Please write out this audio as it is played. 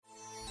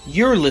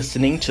You're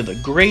listening to the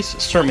Grace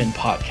Sermon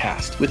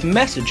Podcast with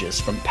messages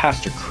from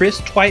Pastor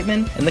Chris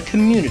Twietman and the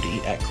community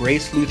at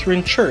Grace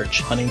Lutheran Church,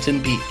 Huntington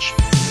Beach.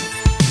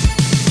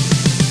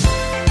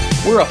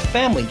 We're a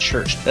family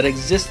church that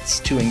exists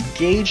to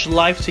engage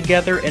life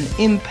together and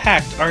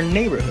impact our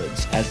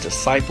neighborhoods as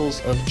disciples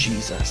of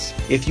Jesus.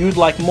 If you'd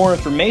like more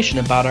information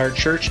about our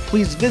church,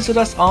 please visit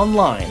us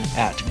online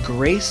at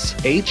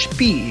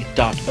gracehb.org.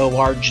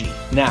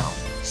 Now,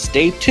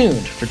 stay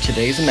tuned for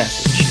today's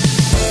message.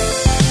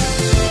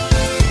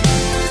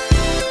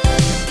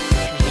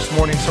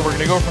 Morning. So we're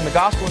going to go from the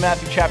Gospel of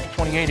Matthew chapter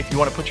 28, if you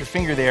want to put your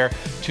finger there,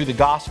 to the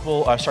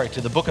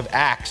to the book of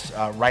Acts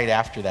right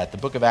after that, the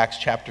book of Acts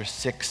chapter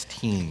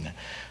 16.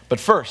 But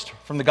first,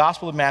 from the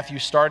Gospel of Matthew,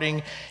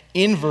 starting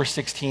in verse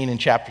 16 in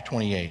chapter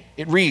 28,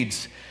 it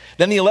reads,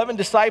 "Then the 11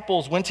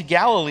 disciples went to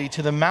Galilee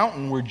to the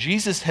mountain where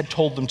Jesus had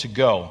told them to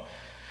go.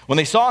 When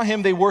they saw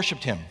him, they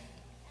worshipped him,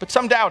 but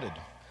some doubted.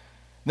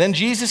 Then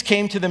Jesus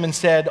came to them and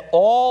said,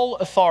 'All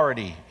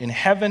authority in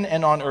heaven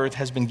and on earth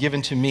has been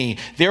given to me.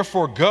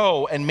 Therefore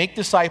go and make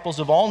disciples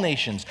of all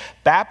nations,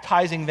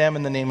 baptizing them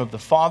in the name of the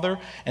Father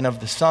and of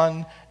the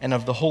Son and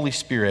of the Holy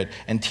Spirit,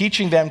 and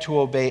teaching them to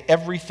obey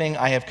everything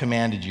I have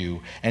commanded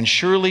you. And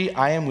surely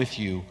I am with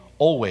you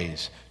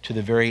always to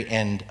the very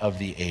end of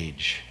the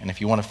age.'" And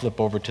if you want to flip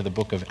over to the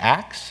book of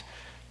Acts,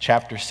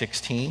 chapter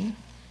 16.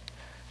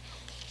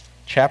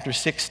 Chapter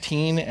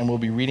 16, and we'll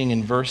be reading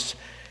in verse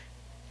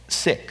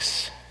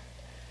 6.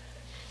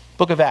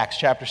 Book of Acts,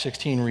 chapter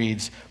 16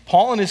 reads,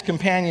 "Paul and his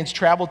companions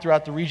traveled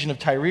throughout the region of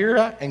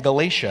Tyre and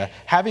Galatia,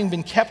 having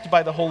been kept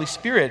by the Holy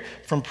Spirit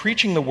from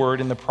preaching the word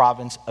in the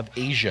province of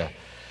Asia.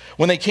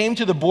 When they came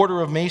to the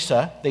border of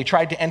Mysia, they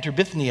tried to enter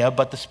Bithynia,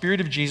 but the Spirit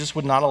of Jesus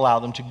would not allow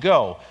them to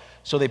go.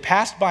 So they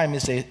passed by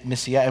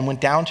Mysia and went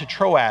down to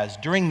Troas.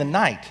 During the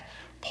night,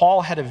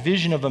 Paul had a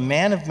vision of a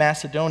man of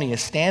Macedonia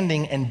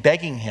standing and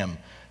begging him,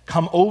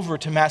 'Come over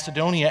to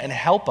Macedonia and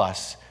help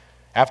us.'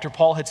 After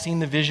Paul had seen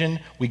the vision,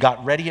 we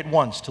got ready at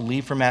once to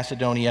leave for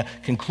Macedonia,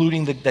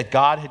 concluding that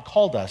God had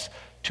called us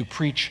to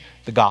preach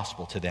the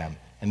gospel to them."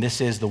 And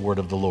this is the word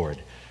of the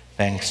Lord.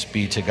 Thanks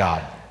be to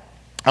God.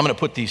 I'm going to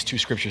put these two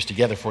scriptures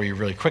together for you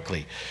really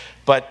quickly.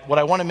 But what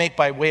I want to make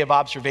by way of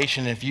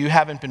observation, if you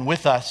haven't been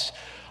with us,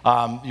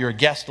 you're a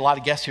guest, a lot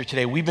of guests here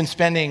today. We've been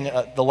spending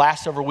the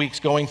last several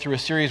weeks going through a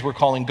series we're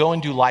calling Go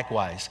and Do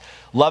Likewise,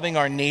 loving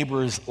our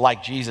neighbors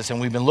like Jesus. And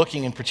we've been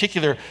looking in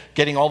particular,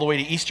 getting all the way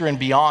to Easter and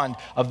beyond,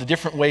 of the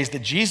different ways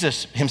that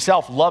Jesus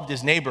himself loved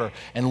his neighbor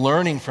and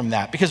learning from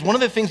that. Because one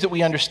of the things that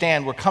we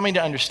understand, we're coming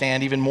to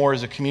understand even more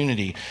as a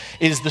community,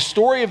 is the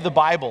story of the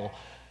Bible,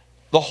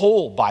 the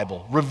whole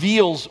Bible,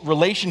 reveals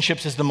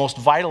relationships as the most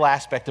vital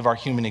aspect of our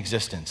human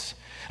existence.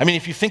 I mean,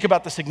 if you think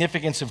about the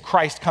significance of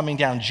Christ coming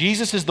down,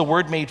 Jesus is the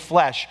Word made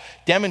flesh,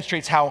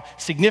 demonstrates how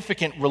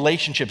significant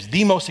relationships,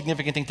 the most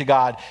significant thing to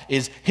God,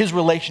 is his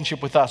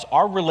relationship with us,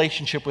 our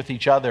relationship with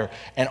each other,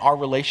 and our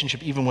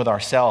relationship even with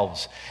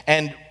ourselves.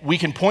 And we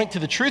can point to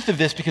the truth of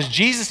this because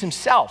Jesus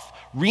himself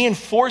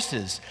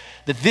reinforces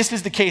that this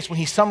is the case when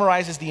he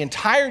summarizes the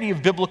entirety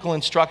of biblical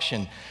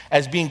instruction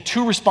as being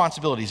two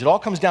responsibilities. It all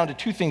comes down to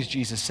two things,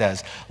 Jesus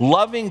says: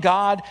 loving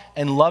God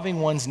and loving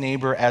one's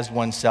neighbor as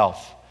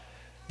oneself.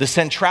 The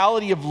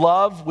centrality of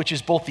love, which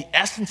is both the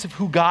essence of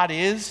who God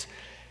is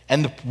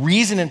and the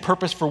reason and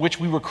purpose for which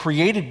we were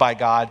created by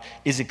God,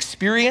 is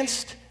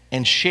experienced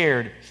and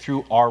shared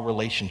through our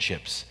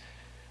relationships.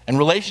 And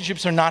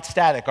relationships are not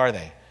static, are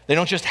they? They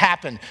don't just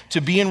happen.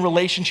 To be in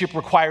relationship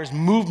requires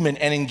movement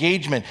and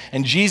engagement.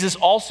 And Jesus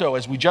also,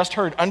 as we just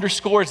heard,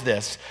 underscores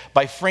this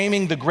by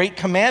framing the great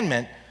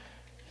commandment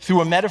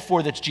through a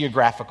metaphor that's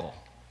geographical.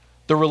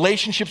 The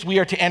relationships we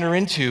are to enter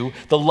into,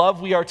 the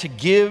love we are to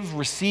give,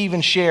 receive,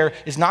 and share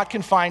is not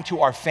confined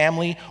to our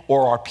family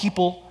or our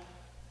people.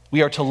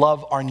 We are to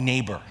love our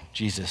neighbor,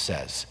 Jesus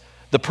says,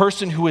 the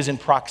person who is in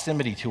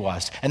proximity to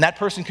us. And that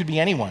person could be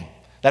anyone.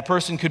 That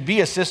person could be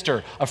a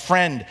sister, a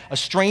friend, a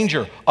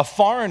stranger, a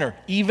foreigner,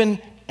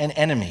 even an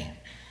enemy.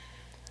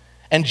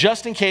 And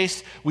just in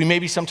case we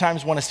maybe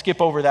sometimes want to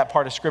skip over that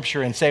part of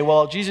Scripture and say,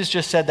 well, Jesus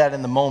just said that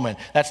in the moment.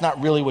 That's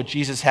not really what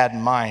Jesus had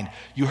in mind.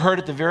 You heard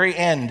at the very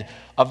end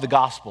of the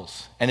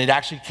Gospels, and it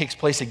actually takes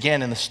place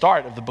again in the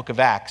start of the book of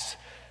Acts.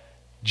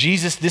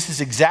 Jesus, this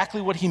is exactly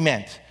what he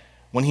meant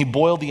when he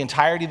boiled the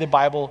entirety of the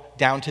Bible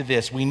down to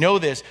this. We know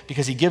this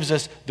because he gives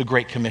us the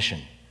Great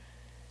Commission.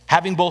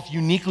 Having both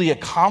uniquely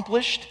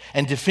accomplished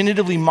and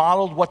definitively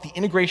modeled what the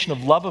integration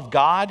of love of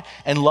God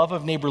and love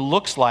of neighbor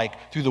looks like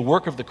through the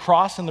work of the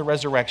cross and the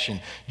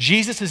resurrection,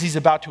 Jesus, as he's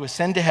about to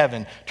ascend to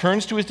heaven,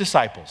 turns to his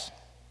disciples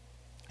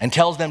and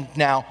tells them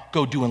now,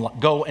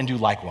 go and do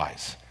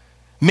likewise.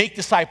 Make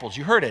disciples,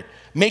 you heard it.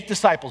 Make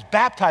disciples,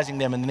 baptizing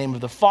them in the name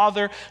of the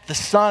Father, the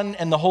Son,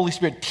 and the Holy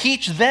Spirit.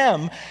 Teach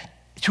them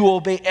to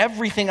obey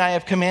everything I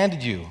have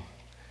commanded you.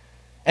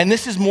 And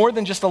this is more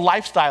than just a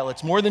lifestyle.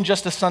 It's more than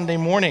just a Sunday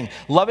morning.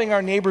 Loving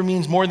our neighbor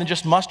means more than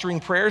just mustering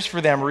prayers for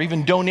them or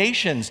even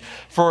donations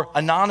for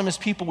anonymous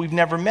people we've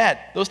never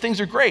met. Those things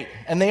are great,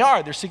 and they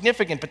are. They're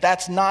significant, but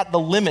that's not the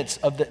limits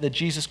of that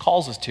Jesus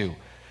calls us to.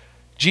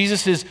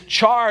 Jesus'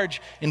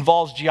 charge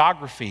involves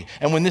geography.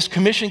 And when this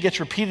commission gets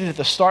repeated at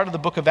the start of the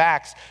book of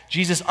Acts,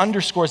 Jesus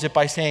underscores it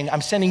by saying,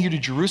 I'm sending you to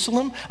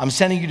Jerusalem, I'm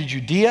sending you to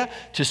Judea,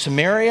 to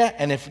Samaria,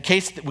 and in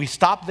case we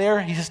stop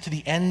there, he says to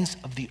the ends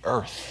of the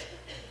earth.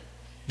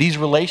 These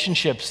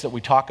relationships that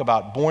we talk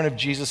about, born of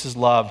Jesus'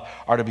 love,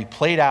 are to be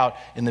played out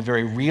in the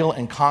very real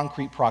and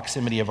concrete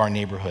proximity of our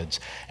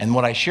neighborhoods. And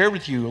what I shared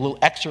with you, a little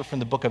excerpt from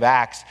the book of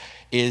Acts,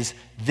 is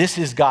this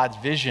is God's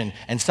vision.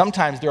 And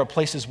sometimes there are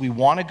places we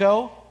want to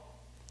go,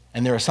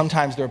 and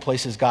sometimes there are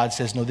places God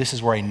says, no, this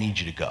is where I need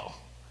you to go.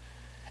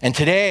 And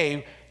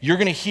today, you're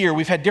going to hear,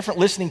 we've had different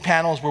listening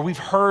panels where we've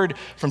heard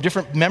from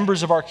different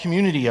members of our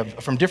community,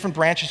 from different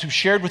branches who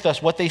shared with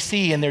us what they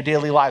see in their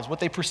daily lives, what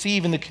they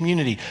perceive in the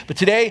community. But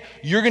today,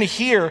 you're going to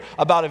hear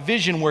about a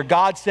vision where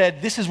God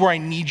said, this is where I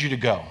need you to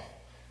go.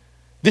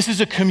 This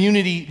is a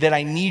community that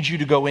I need you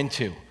to go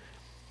into.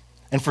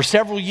 And for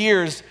several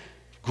years,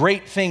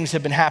 great things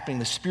have been happening.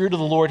 The Spirit of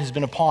the Lord has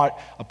been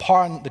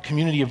upon the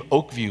community of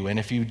Oakview. And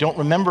if you don't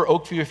remember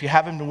Oakview, if you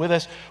haven't been with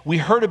us, we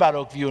heard about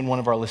Oakview in one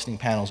of our listening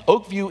panels.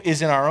 Oakview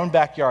is in our own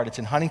backyard. It's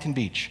in Huntington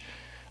Beach.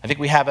 I think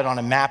we have it on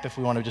a map if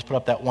we want to just put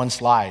up that one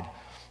slide.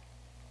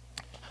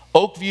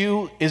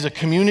 Oakview is a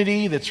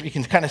community you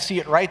can kind of see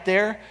it right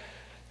there,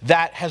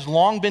 that has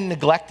long been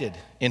neglected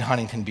in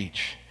Huntington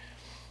Beach.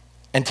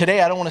 And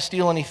today, I don't want to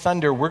steal any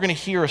thunder. We're going to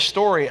hear a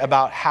story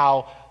about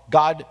how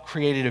God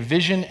created a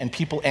vision and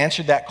people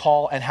answered that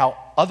call, and how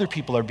other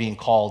people are being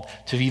called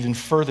to even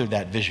further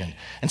that vision.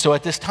 And so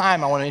at this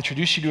time, I want to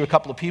introduce you to a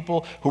couple of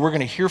people who we're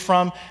going to hear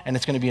from, and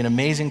it's going to be an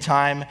amazing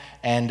time,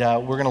 and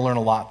we're going to learn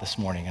a lot this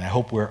morning. And I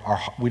hope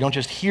we don't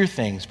just hear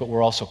things, but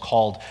we're also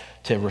called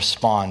to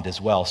respond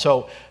as well.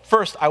 So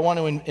first, I want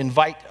to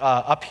invite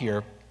up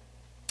here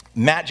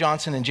Matt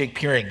Johnson and Jake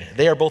Peering.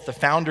 They are both the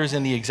founders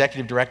and the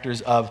executive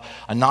directors of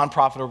a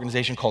nonprofit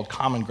organization called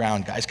Common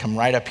Ground. Guys, come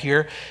right up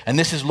here. And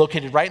this is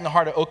located right in the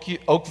heart of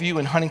Oakview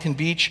in Huntington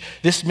Beach.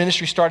 This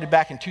ministry started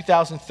back in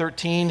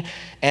 2013,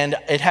 and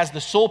it has the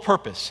sole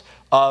purpose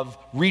of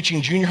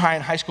reaching junior high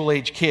and high school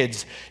age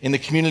kids in the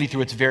community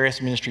through its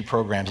various ministry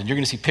programs. And you're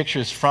going to see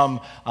pictures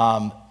from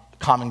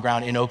Common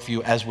Ground in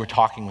Oakview as we're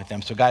talking with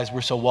them. So guys,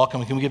 we're so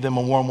welcome. Can we give them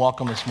a warm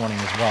welcome this morning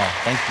as well?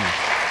 Thank you.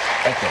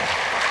 Thank you.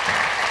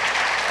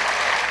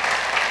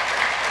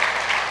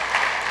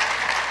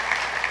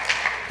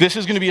 This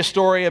is going to be a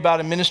story about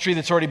a ministry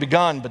that's already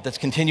begun, but that's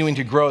continuing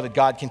to grow, that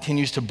God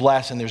continues to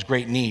bless, and there's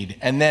great need.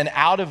 And then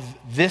out of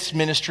this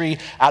ministry,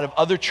 out of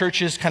other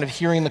churches kind of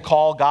hearing the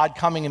call, God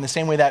coming in the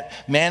same way that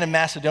man in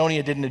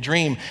Macedonia did in a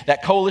dream,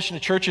 that coalition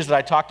of churches that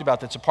I talked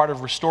about that's a part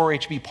of Restore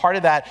HB, part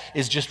of that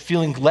is just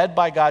feeling led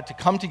by God to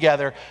come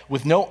together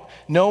with no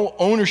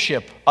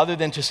ownership other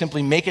than to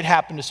simply make it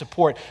happen to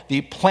support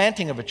the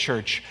planting of a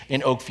church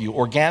in Oakview,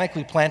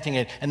 organically planting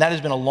it. And that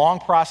has been a long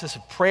process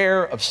of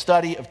prayer, of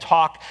study, of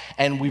talk,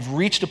 and we've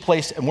reached a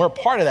place, and we're a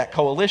part of that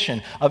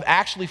coalition, of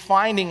actually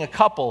finding a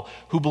couple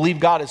who believe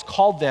God has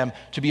called them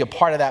to be a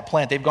part of that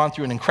plant. They've gone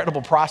through an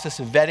incredible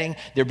process of vetting.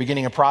 They're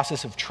beginning a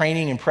process of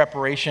training and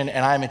preparation,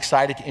 and I'm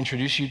excited to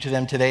introduce you to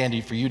them today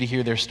and for you to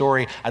hear their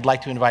story. I'd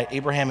like to invite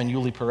Abraham and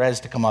Yuli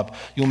Perez to come up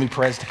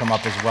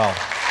as well.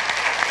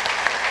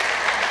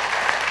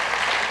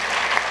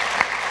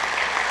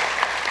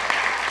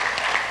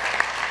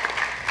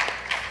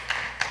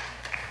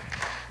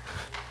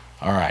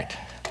 All right.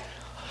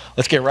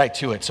 Let's get right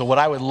to it. So what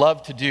I would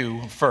love to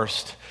do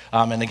first,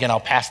 and again, I'll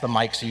pass the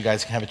mic so you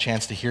guys can have a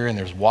chance to hear, and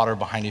there's water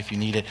behind you if you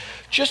need it.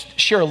 Just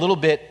share a little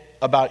bit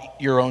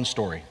about your own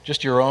story,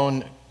 just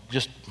kind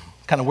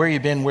of where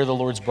you've been, where the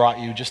Lord's brought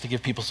you, just to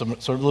give people a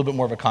little bit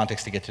more of a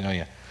context to get to know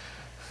you.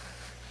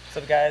 What's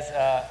up, guys?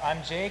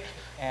 I'm Jake,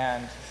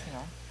 and,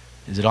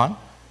 Is it on? I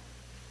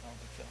don't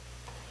think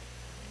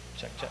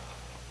so. Check.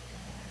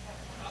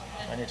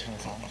 I need to turn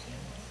this on.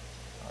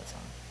 Oh, it's on.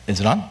 Is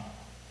it on?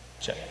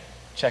 Check.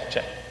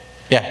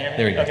 Yeah,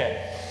 there we go. Okay.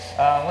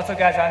 What's up,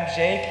 guys? I'm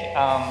Jake.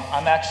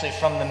 I'm actually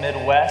from the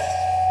Midwest.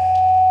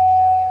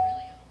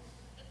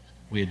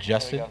 We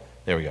adjusted.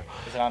 There we go.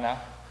 Is it on now?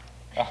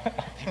 Oh,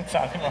 it's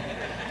on anymore.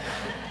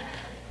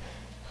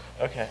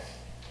 Okay.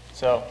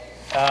 So,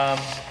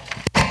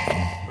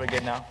 we're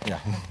good now? Yeah.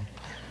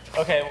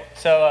 Okay,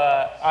 so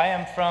I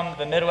am from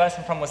the Midwest.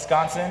 I'm from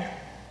Wisconsin.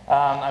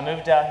 I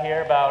moved out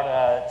here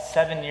about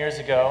 7 years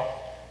ago.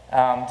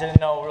 Didn't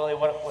know really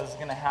what was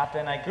going to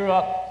happen. I grew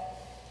up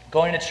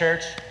going to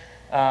church,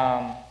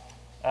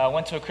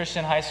 went to a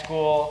Christian high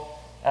school,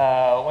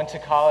 went to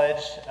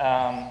college,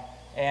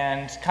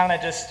 and kind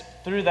of just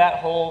through that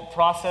whole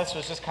process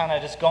was just kind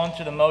of just going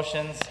through the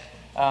motions.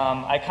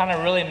 I kind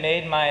of really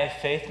made my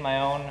faith my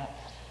own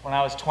when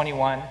I was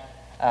 21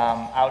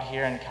 out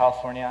here in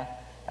California.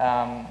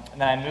 And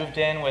then I moved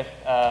in with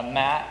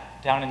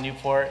Matt down in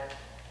Newport.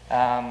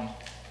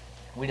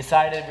 We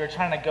decided we were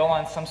trying to go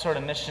on some sort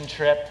of mission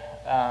trip,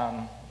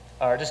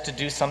 or just to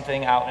do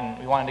something out, and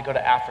we wanted to go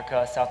to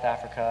Africa, South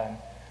Africa,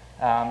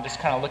 and just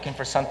kind of looking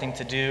for something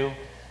to do.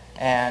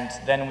 And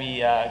then we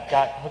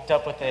got hooked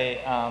up with a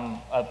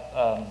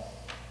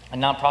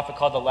nonprofit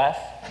called The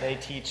Left. They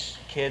teach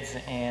kids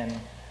in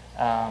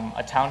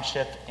a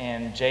township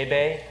in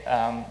J-Bay,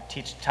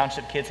 teach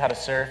township kids how to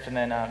surf, and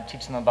then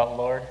teaching them about the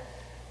Lord.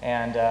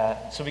 And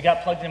so we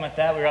got plugged in with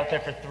that. We were out there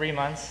for 3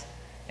 months.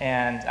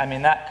 And I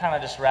mean, that kind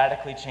of just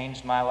radically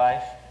changed my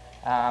life.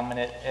 And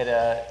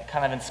it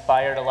kind of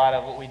inspired a lot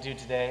of what we do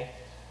today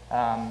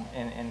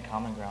in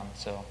Common Ground.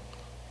 So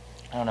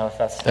I don't know if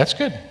That's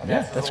good.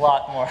 Yeah, there's a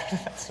lot more to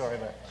that story,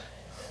 but.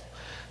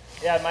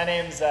 Yeah, my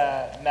name's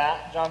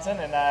Matt Johnson,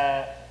 and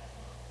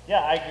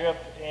yeah, I grew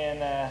up in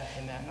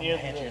near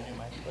the...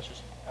 Let's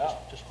just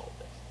hold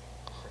this.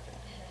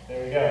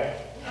 There we go.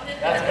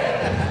 That's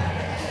good.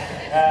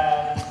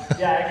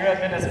 Yeah, I grew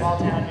up in a small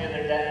town near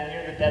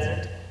the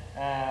desert,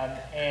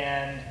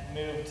 and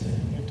moved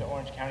to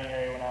Orange County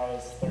area when I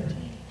was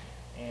 13.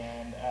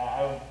 And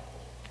I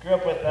grew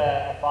up with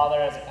a father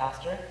as a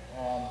pastor,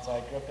 so I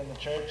grew up in the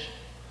church,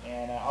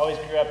 and I always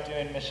grew up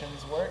doing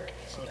missions work,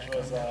 which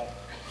was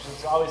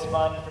always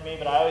fun for me.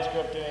 But I always grew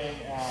up doing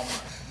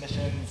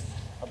missions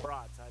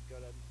abroad. So I'd go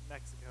to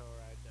Mexico,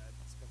 or I'd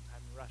spend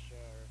time in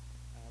Russia or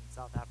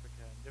South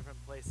Africa, and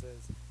different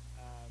places.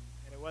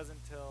 And it wasn't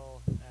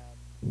until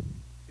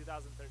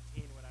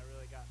 2013 when I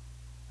really got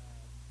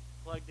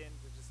plugged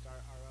into just our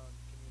own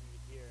community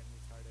here, and we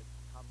started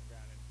Common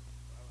Ground. And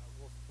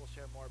we'll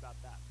share more about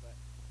that. But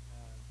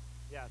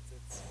yeah,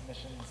 it's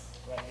missions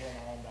right here in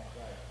our own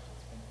backyard.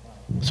 It's been fun.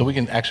 So we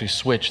can actually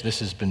switch. This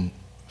has been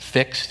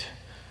fixed.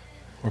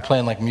 We're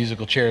playing like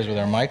musical chairs with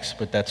our mics,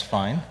 but that's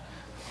fine.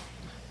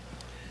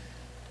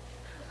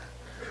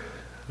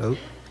 Hello.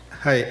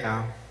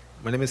 Hi,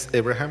 my name is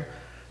Abraham.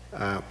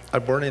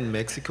 I'm born in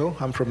Mexico.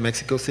 I'm from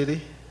Mexico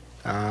City.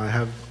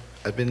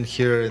 I've been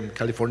here in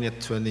California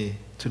 20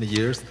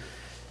 years,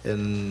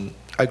 and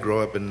I grew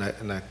up in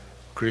a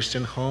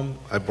Christian home.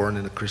 I'm born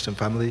in a Christian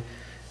family,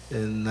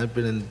 and I've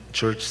been in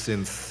church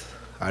since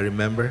I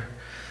remember.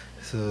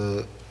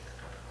 So,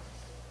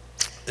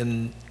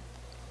 and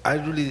I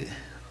really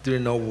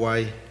didn't know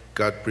why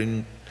God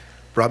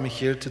brought me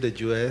here to the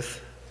U.S.,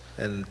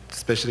 and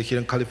especially here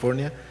in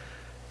California.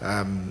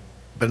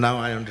 But now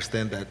I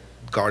understand that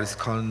God is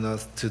calling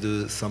us to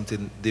do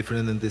something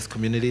different in this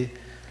community,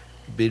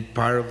 be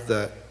part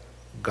of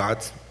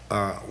God's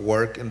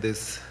work in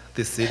this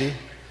city.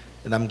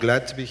 And I'm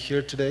glad to be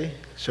here today,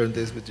 sharing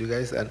this with you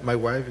guys. And my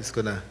wife is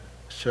going to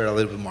share a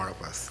little bit more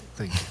of us.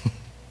 Thank you.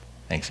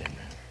 Thanks, Andrew.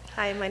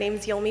 Hi, my name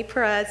is Yomi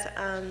Perez.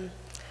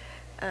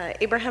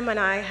 Abraham and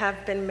I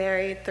have been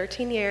married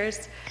 13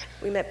 years.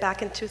 We met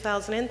back in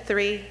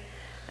 2003.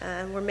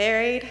 We're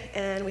married,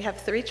 and we have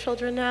 3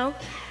 children now.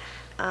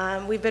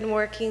 We've been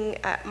working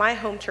at my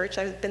home church.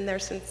 I've been there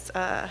since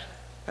I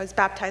was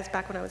baptized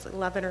back when I was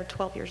 11 or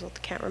 12 years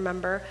old, can't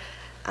remember,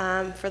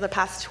 for the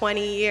past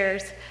 20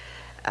 years.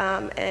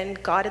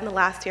 And God in the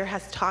last year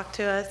has talked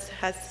to us,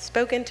 has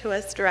spoken to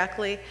us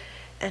directly,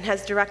 and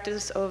has directed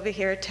us over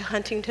here to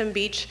Huntington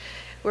Beach.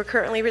 We're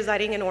currently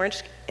residing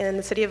in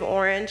the city of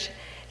Orange.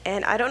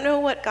 And I don't know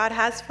what God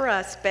has for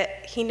us, but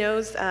He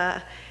knows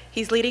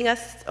He's leading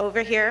us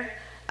over here.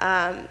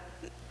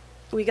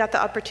 We got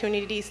the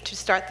opportunities to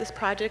start this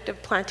project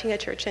of planting a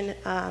church in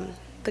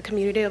the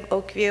community of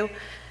Oakview.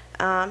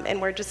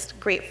 And we're just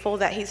grateful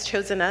that He's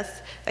chosen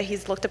us, that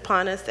He's looked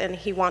upon us, and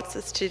He wants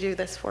us to do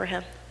this for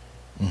Him.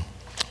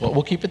 Well,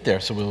 we'll keep it there,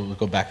 so we'll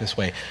go back this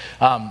way.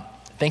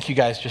 Thank you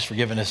guys just for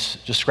giving us,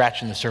 just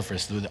scratching the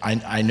surface.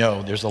 I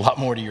know there's a lot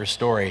more to your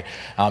story,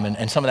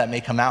 and some of that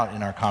may come out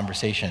in our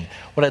conversation.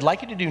 What I'd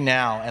like you to do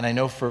now, and I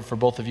know for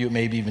both of you,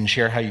 maybe even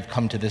share how you've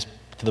come to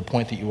the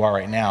point that you are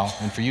right now,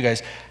 and for you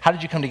guys, how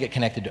did you come to get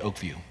connected to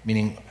Oakview?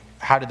 Meaning,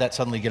 how did that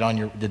suddenly get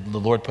on did the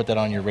Lord put that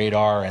on your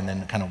radar, and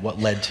then kind of what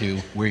led to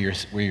where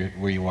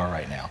you are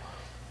right now?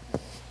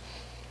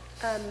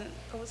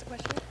 What was the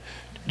question?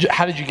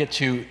 How did you get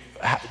to,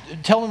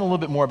 tell them a little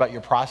bit more about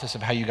your process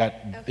of how you got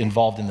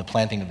involved in the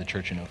planting of the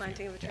church in Oakview.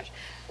 Planting of the church.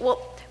 Yeah.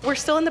 Well, we're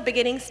still in the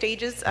beginning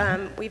stages.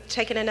 We've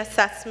taken an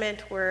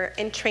assessment. We're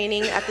in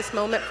training at this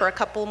moment for a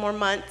couple more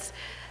months.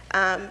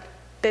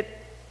 But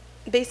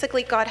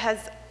basically, God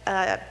has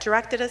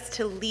directed us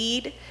to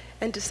lead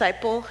and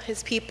disciple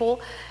His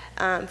people.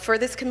 For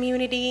this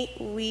community,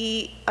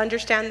 we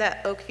understand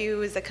that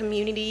Oakview is a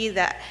community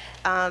that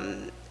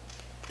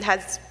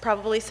has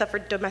probably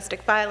suffered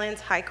domestic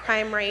violence, high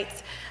crime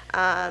rates,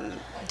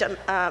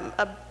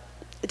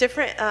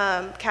 different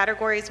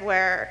categories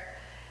where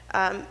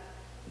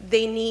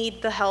they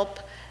need the help.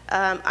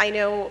 I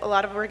know a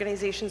lot of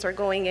organizations are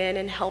going in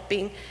and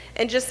helping.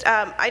 And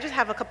I just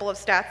have a couple of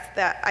stats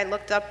that I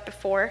looked up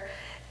before.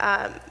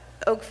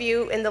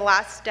 Oakview in the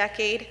last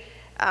decade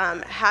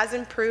has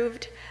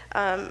improved.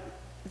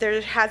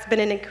 There has been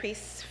an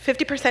increase,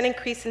 50%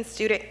 increase in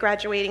student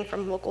graduating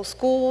from local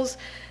schools,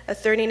 a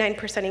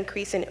 39%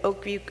 increase in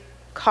Oakview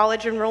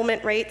college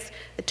enrollment rates,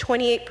 a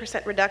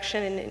 28%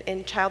 reduction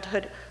in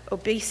childhood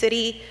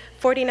obesity,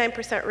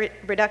 49%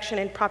 reduction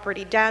in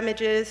property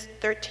damages,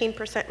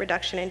 13%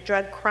 reduction in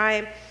drug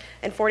crime,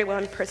 and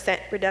 41%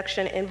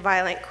 reduction in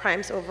violent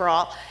crimes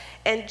overall.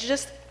 And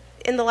just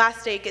in the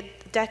last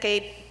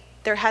decade,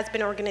 there has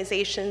been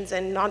organizations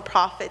and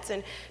nonprofits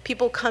and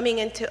people coming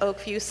into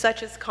Oakview,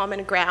 such as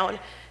Common Ground,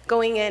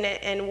 going in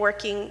and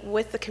working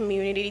with the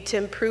community to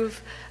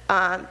improve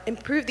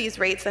these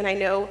rates. And I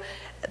know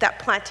that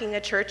planting a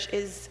church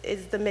is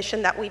the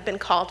mission that we've been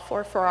called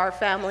for our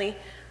family,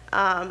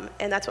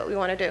 and that's what we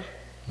want to do.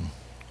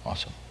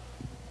 Awesome.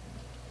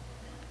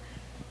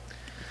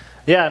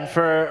 Yeah, and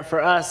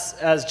for us,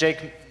 as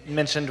Jake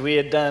mentioned, we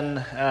had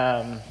done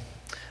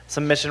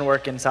some mission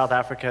work in South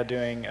Africa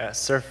doing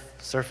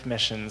surf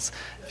missions,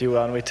 if you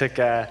will, and we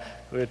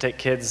would take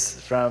kids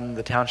from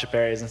the township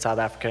areas in South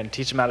Africa and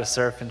teach them how to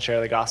surf and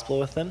share the gospel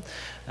with them.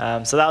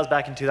 So that was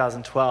back in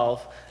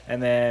 2012,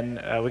 and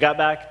then we got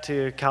back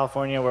to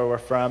California, where we're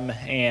from,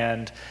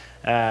 and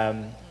yeah,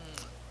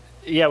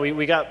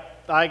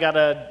 I got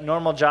a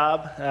normal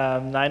job,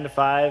 9 to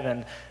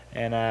 5,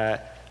 and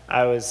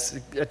I was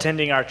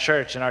attending our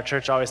church, and our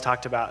church always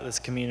talked about this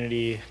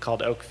community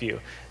called Oakview,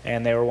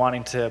 and they were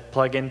wanting to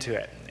plug into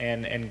it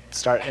and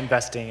start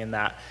investing in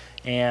that.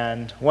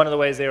 And one of the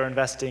ways they were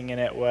investing in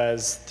it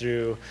was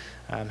through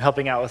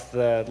helping out with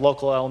the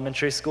local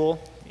elementary school,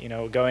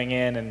 going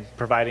in and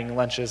providing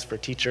lunches for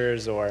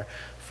teachers, or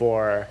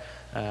for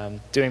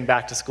doing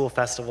back-to-school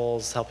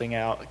festivals, helping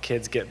out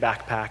kids get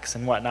backpacks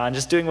and whatnot, and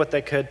just doing what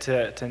they could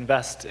to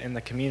invest in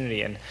the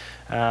community. And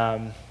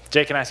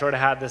Jake and I sort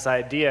of had this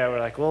idea. We're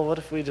like, well, what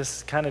if we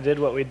just kind of did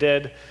what we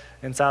did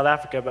in South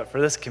Africa, but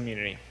for this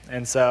community?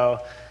 And so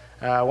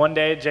one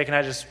day, Jake and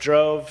I just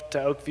drove to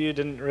Oakview,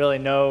 didn't really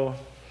know,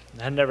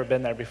 had never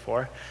been there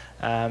before,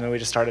 and we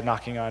just started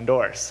knocking on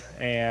doors.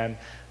 And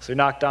so we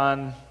knocked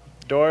on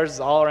doors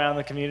all around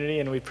the community,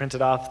 and we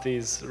printed off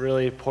these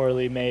really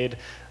poorly made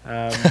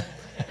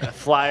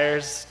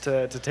flyers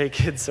to take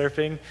kids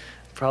surfing.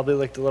 Probably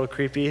looked a little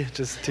creepy,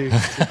 just two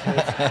kids.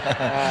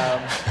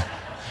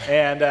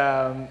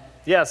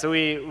 Yeah, so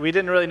we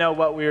didn't really know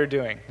what we were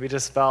doing. We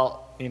just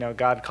felt,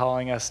 God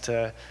calling us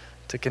to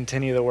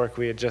continue the work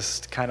we had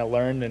just kind of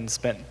learned and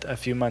spent a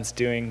few months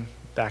doing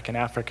back in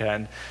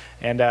Africa.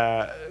 And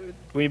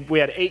we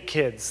had 8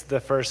 kids the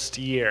first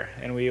year,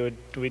 and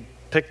we'd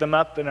pick them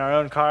up in our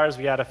own cars.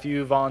 We had a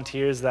few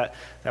volunteers that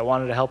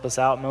wanted to help us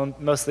out,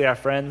 mostly our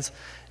friends.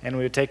 And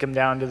we would take them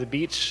down to the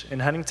beach in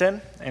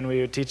Huntington, and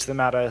we would teach them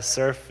how to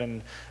surf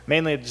and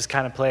mainly just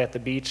kind of play at the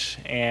beach.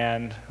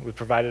 And we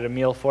provided a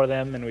meal for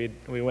them, and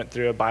we went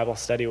through a Bible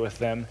study with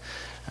them.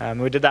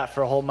 We did that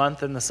for a whole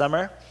month in the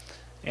summer.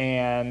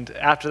 And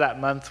after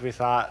that month, we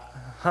thought,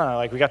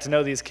 we got to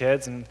know these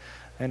kids, and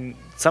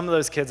some of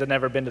those kids had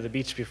never been to the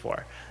beach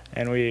before.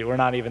 And we were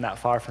not even that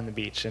far from the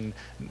beach. And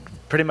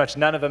pretty much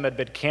none of them had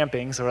been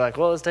camping, so we're like,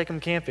 well, let's take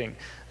them camping.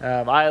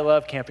 I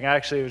love camping. I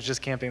actually was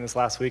just camping this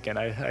last weekend.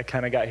 I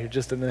kind of got here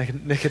just in the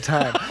nick of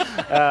time.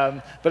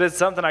 But it's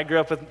something I grew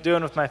up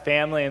doing with my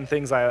family, and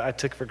things I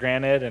took for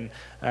granted.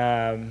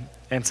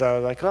 And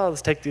so like, well,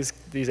 let's take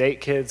these 8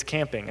 kids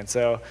camping. And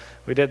so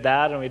we did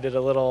that, and we did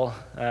a little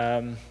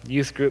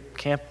youth group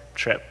camp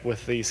trip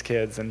with these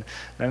kids. And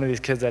none of these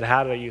kids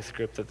had a youth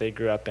group that they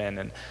grew up in.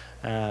 And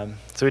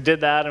so we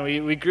did that, and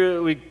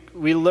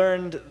we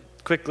learned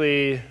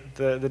quickly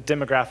the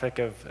demographic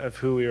of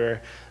who we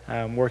were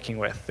working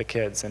with, the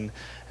kids. And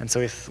so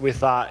we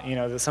thought,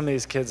 that some of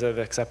these kids have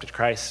accepted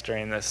Christ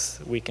during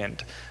this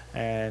weekend.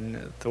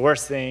 And the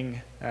worst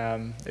thing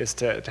is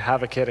to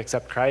have a kid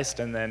accept Christ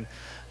and then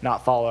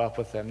not follow up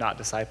with them, not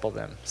disciple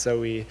them. So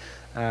we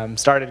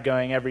started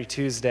going every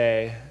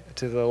Tuesday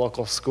to the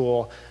local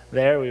school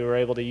there. We were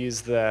able to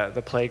use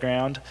the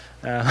playground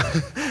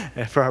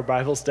for our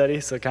Bible study,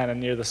 so kind of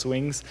near the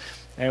swings.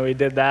 And we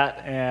did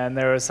that,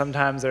 and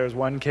sometimes there was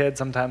 1 kid,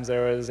 sometimes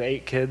there was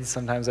 8 kids,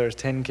 sometimes there was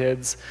 10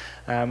 kids.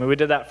 And we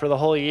did that for the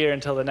whole year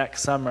until the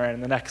next summer,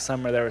 and the next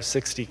summer there were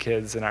 60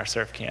 kids in our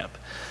surf camp.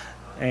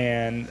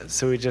 And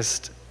so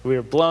we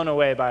were blown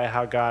away by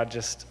how God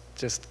just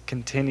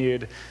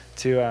continued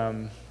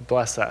to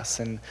bless us.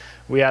 And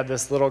we had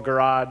this little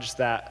garage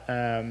that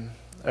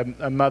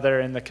a mother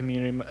in the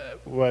community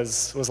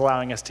was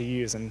allowing us to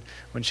use, and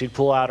when she'd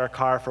pull out our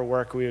car for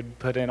work, we would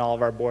put in all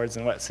of our boards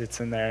and wetsuits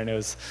in there, and it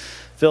was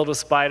filled with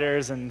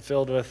spiders and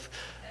filled with,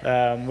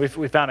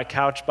 we found a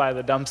couch by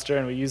the dumpster,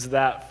 and we used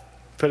that,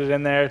 put it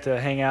in there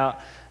to hang out,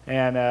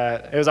 and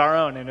it was our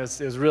own, and it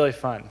was really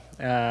fun.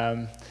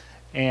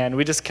 And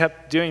we just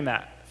kept doing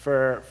that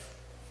for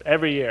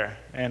every year,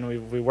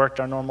 and we worked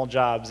our normal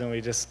jobs, and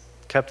we just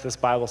kept this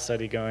Bible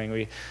study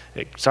going.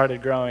 It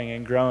started growing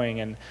and growing,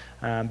 and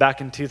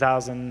back in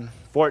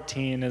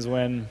 2014 is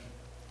when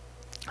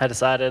I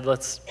decided,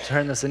 let's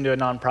turn this into a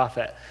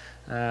nonprofit.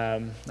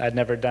 I'd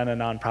never done a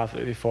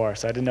nonprofit before,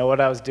 so I didn't know what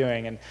I was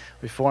doing, and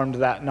we formed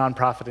that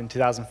nonprofit in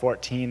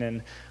 2014,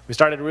 and we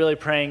started really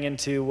praying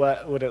into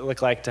what would it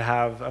look like to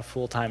have a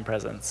full-time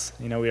presence.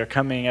 We were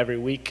coming every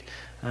week,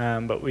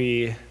 but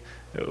we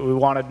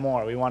wanted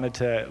more.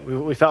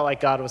 We felt like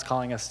God was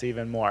calling us to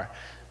even more.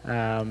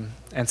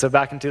 And so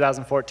back in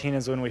 2014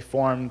 is when we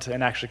formed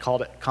and actually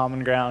called it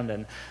Common Ground.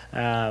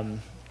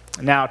 And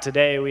now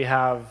today we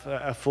have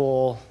a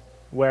full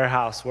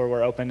warehouse where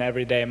we're open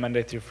every day,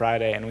 Monday through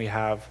Friday, and we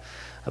have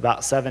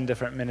about 7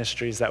 different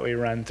ministries that we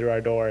run through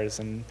our doors,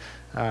 and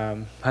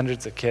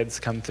hundreds of kids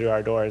come through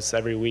our doors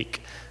every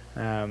week.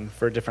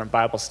 for different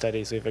Bible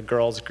studies. We have a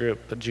girls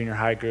group, a junior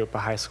high group, a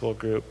high school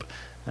group,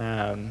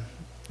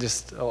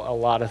 just a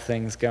lot of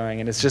things going.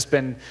 And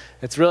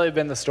it's really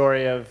been the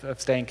story of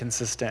staying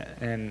consistent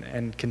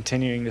and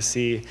continuing to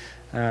see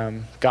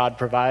God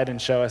provide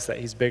and show us that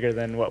he's bigger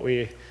than what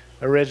we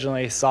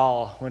originally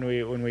saw when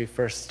we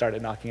first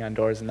started knocking on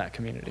doors in that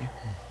community.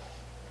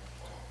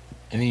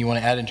 Anything you want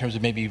to add in terms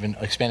of maybe even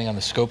expanding on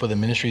the scope of the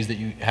ministries that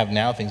you have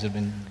now, things that have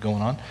been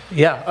going on?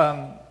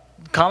 Yeah,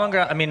 Common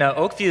Ground,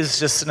 Oakview is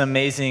just an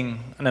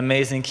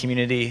amazing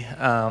community.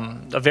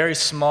 A very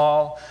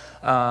small,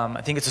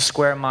 I think it's a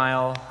square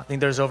mile. I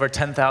think there's over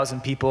 10,000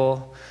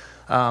 people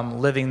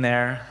living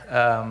there.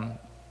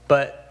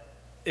 But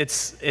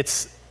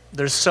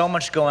there's so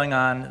much going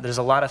on. There's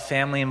a lot of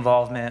family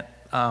involvement,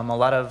 a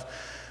lot of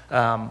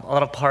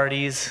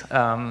parties.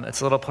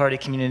 It's a little party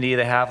community.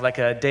 They have like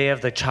a Day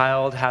of the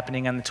Child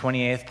happening on the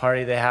 28th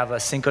party. They have a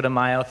Cinco de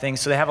Mayo thing.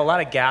 So they have a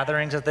lot of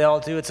gatherings that they all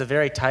do. It's a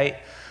very tight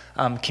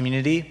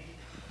community.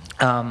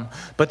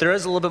 But there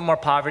is a little bit more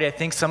poverty. I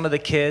think one of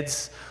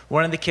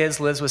the kids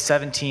lives with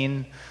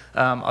 17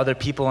 other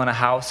people in a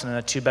house in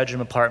a 2-bedroom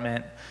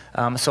apartment.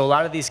 So a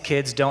lot of these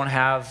kids don't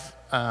have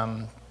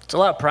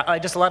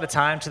just a lot of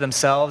time to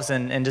themselves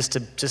and just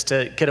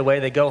to get away.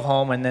 They go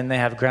home and then they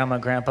have grandma,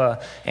 grandpa,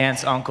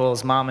 aunts,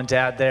 uncles, mom and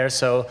dad there.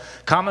 So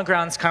Common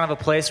Ground's kind of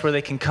a place where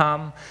they can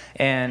come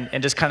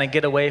and just kind of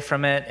get away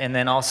from it. And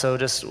then also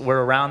just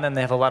we're around them.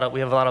 We have a lot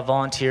of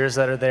volunteers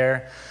that are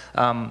there.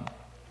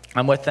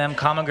 I'm with them.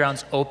 Common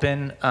Ground's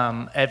open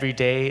every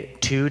day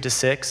 2 to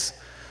 6.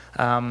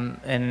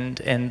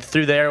 And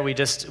through there we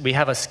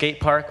have a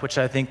skate park, which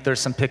I think there's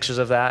some pictures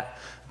of that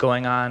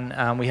going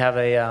on. We have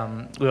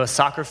a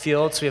soccer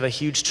field, so we have a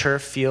huge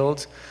turf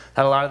field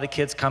that a lot of the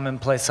kids come and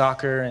play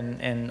soccer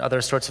and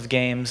other sorts of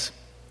games.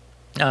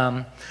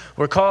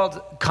 We're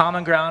called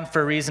Common Ground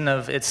for a reason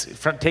of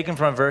taken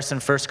from a verse in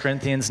 1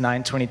 Corinthians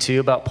 9:22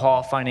 about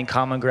Paul finding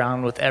common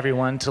ground with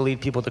everyone to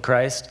lead people to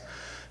Christ.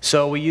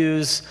 So we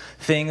use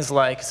things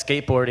like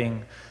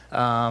skateboarding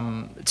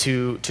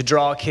to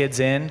draw kids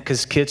in,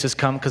 because kids just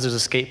come because there's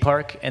a skate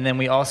park, and then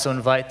we also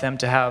invite them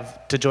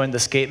to join the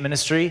skate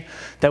ministry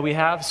that we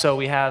have. So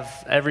we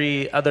have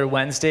every other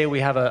Wednesday we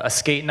have a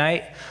skate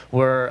night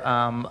where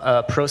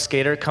a pro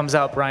skater comes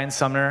out, Brian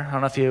Sumner. I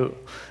don't know if you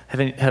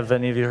have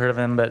any of you heard of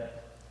him,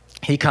 but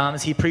he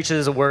comes, he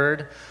preaches a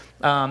word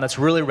that's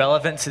really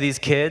relevant to these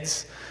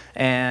kids.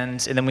 And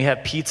then we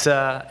have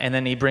pizza, and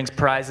then he brings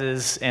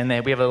prizes, and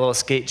we have a little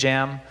skate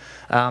jam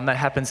that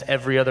happens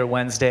every other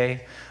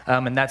Wednesday.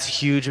 And that's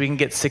huge. We can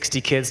get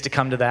 60 kids to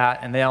come to that,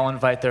 and they all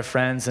invite their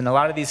friends. And a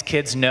lot of these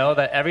kids know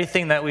that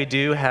everything that we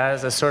do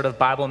has a sort of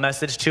Bible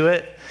message to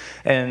it.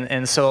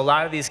 And so a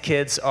lot of these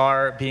kids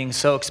are being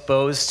so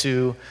exposed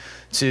to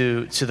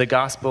the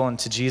gospel and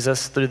to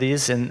Jesus through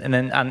these. And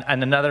then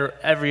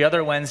every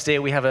other Wednesday,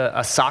 we have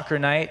a soccer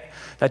night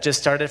that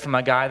just started from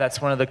a guy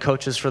that's one of the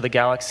coaches for the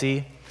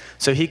Galaxy.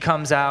 So he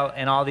comes out,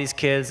 and all these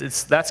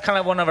kids, that's kind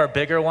of one of our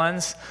bigger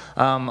ones.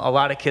 A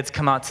lot of kids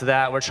come out to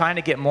that. We're trying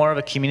to get more of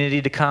a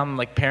community to come,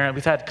 like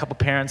we've had a couple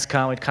parents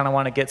come. We kind of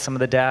want to get some of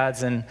the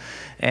dads and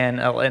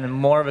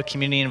more of a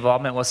community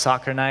involvement with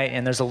soccer night.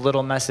 And there's a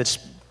little message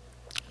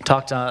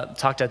talked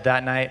at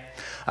that night.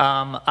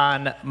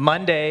 On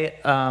Monday,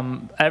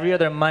 every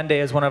other Monday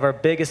is one of our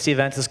biggest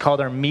events. It's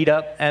called our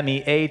Meetup,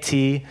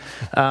 MEAT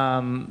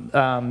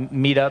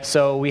Meetup.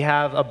 So we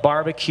have a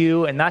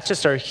barbecue, and that's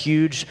just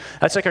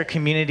that's like our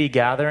community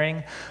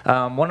gathering.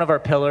 One of our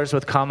pillars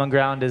with Common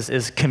Ground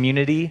is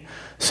community.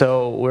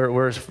 So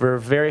we're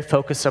very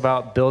focused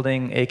about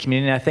building a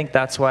community. I think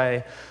that's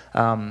why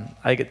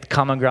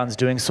Common Ground's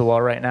doing so well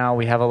right now.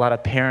 We have a lot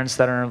of parents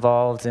that are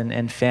involved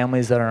and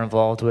families that are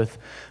involved with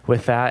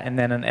that. And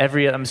then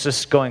I'm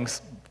just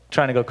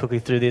trying to go quickly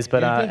through these,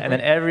 but and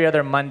then every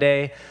other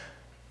Monday,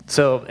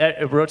 so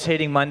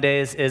rotating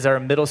Mondays is our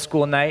middle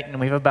school night, and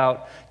we have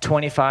about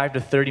 25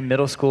 to 30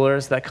 middle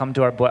schoolers that come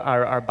to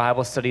our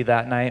Bible study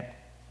that night.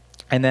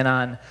 And then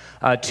on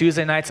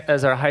Tuesday nights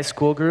is our high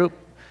school group,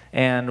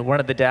 and one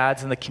of the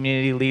dads in the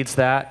community leads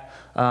that.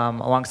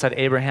 Alongside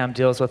Abraham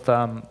deals with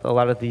a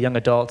lot of the young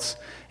adults.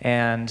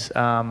 And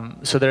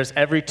so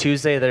every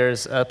Tuesday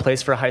there's a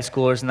place for high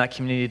schoolers in that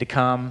community to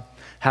come,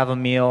 have a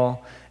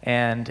meal,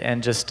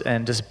 and just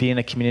be in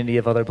a community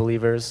of other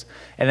believers.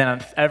 And then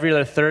on every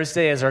other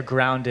Thursday is our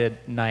Grounded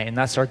night, and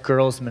that's our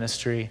girls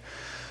ministry.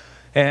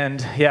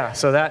 And yeah,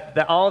 so that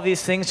all of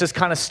these things just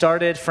kind of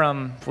started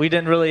from, we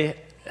didn't really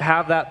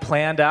have that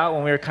planned out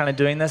when we were kind of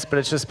doing this, but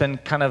it's just been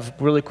kind of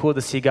really cool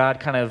to see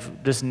God kind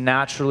of just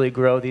naturally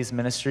grow these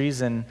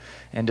ministries, and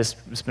just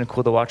it's been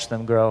cool to watch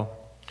them grow.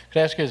 Could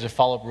I ask you as a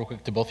follow-up real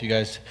quick to both of you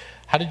guys,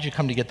 how did you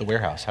come to get the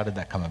warehouse? How did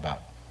that come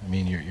about? I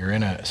mean, you're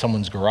in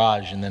someone's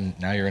garage, and then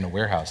now you're in a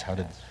warehouse. How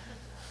did?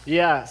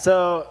 Yeah,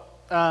 so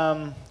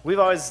we've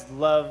always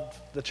loved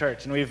the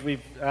church, and we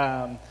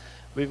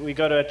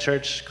go to a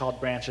church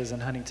called Branches in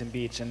Huntington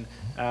Beach, and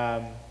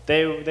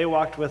they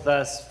walked with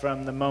us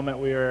from the moment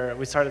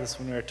we started this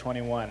when we were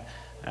 21,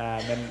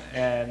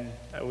 and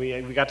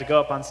we got to go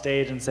up on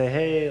stage and say,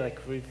 hey, like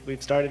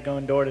we've started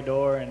going door to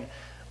door, and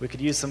we could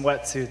use some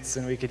wetsuits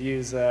and we could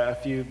use a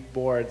few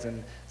boards.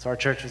 And so our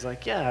church was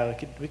like, yeah,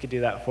 we could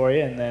do that for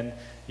you. And then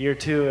year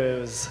 2,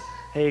 it was,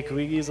 hey, could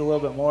we use a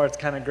little bit more? It's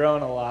kind of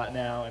grown a lot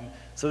now. And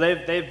so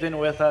they've been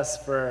with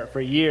us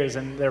for years,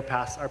 and our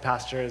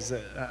pastor is,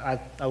 I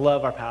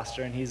love our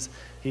pastor, and he's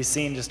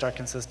seen just our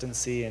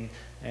consistency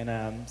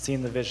and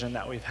seen the vision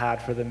that we've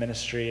had for the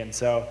ministry. And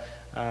so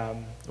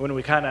when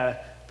we kind of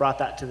brought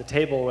that to the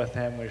table with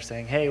him, we were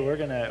saying, hey, we're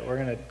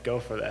gonna go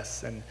for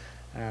this. And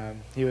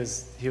he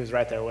was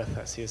right there with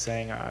us. He was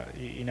saying,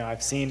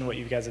 I've seen what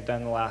you guys have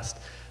done the last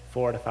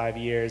 4 to 5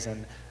 years,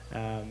 and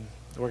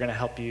we're gonna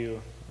help you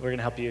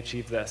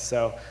achieve this.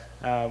 So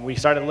we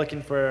started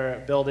looking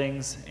for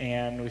buildings,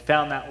 and we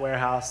found that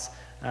warehouse,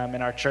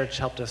 and our church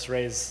helped us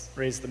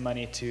raise the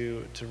money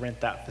to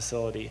rent that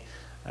facility.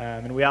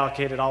 And we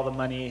allocated all the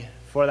money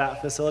for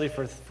that facility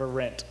for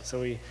rent. So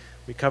we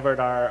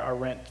covered our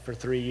rent for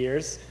 3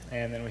 years,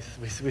 and then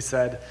we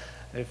said,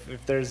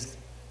 if there's,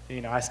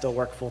 I still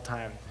work full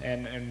time,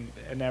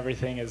 and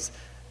everything is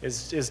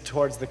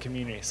towards the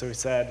community. So we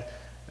said,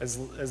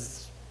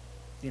 as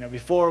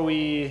before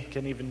we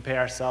can even pay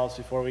ourselves,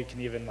 before we can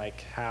even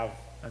have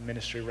a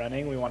ministry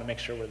running, we want to make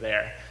sure we're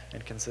there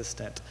and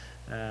consistent.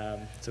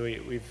 So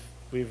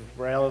we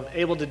were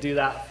able to do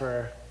that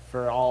for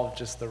all of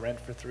just the rent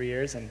for 3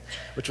 years, and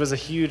which was a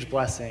huge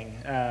blessing.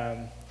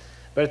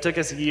 But it took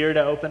us a year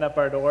to open up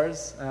our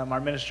doors.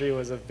 Our ministry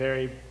was a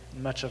very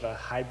much of a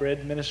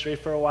hybrid ministry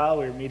for a while.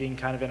 We were meeting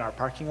kind of in our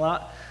parking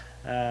lot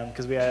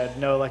because we had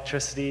no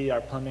electricity.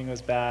 Our plumbing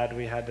was bad.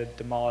 We had to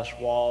demolish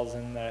walls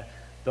in the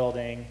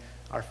building.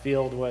 Our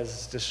field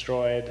was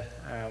destroyed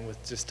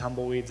with just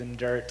tumbleweeds and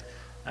dirt.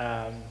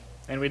 And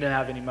we didn't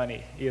have any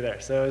money either.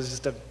 So it was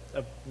just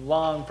a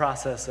long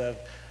process of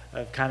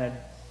kind of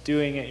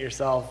doing it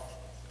yourself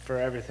for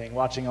everything,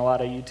 watching a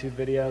lot of YouTube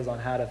videos on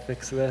how to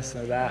fix this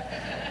or that.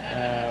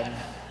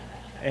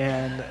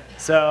 And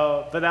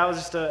so, but that was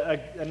just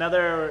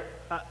another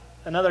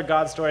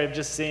God story of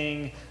just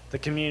seeing the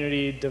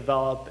community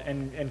develop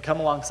and come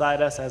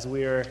alongside us as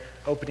we were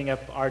opening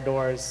up our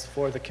doors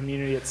for the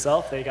community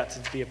itself. They got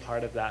to be a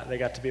part of that. They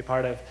got to be a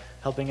part of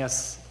helping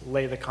us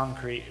lay the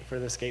concrete for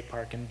the skate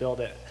park and build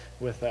it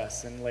with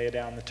us and lay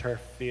down the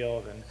turf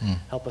field and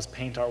help us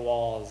paint our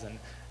walls. And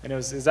it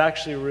was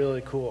actually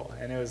really cool.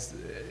 And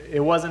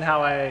it wasn't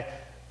how I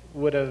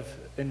would have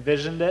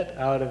envisioned it.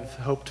 I would have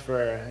hoped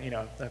for,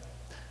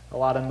 a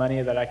lot of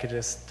money that I could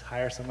just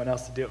hire someone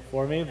else to do it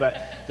for me.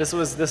 But this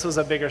was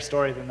a bigger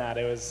story than that.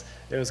 It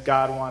was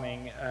God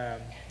wanting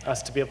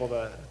us to be able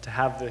to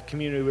have the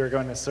community we were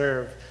going to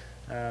serve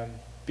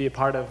be a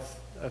part of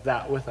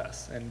that with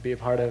us and be a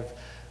part of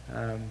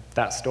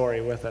that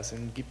story with us,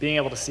 and being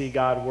able to see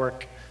God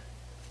work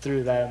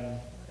through them,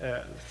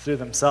 through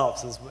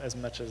themselves as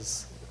much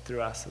as through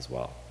us as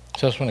well.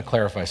 So I just want to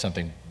clarify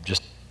something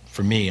just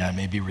for me. I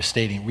may be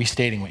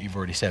restating what you've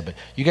already said, but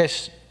you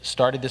guys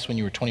started this when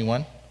you were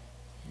 21?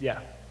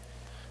 Yeah.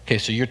 Okay,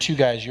 so you're 2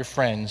 guys, you're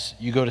friends,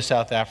 you go to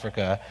South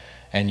Africa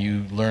and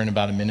you learn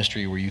about a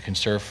ministry where you can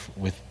surf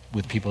with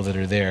people that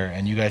are there,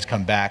 and you guys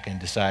come back and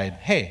decide,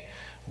 hey,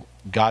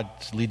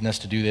 God's leading us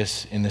to do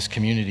this in this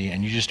community,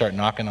 and you just start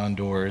knocking on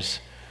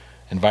doors,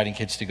 inviting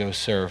kids to go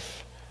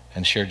surf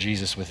and share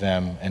Jesus with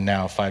them, and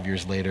now 5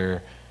 years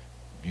later,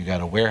 you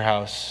got a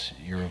warehouse,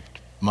 you're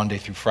Monday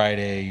through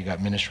Friday, you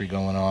got ministry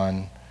going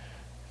on,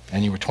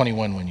 and you were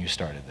 21 when you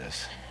started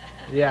this.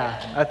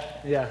 Yeah,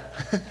 yeah.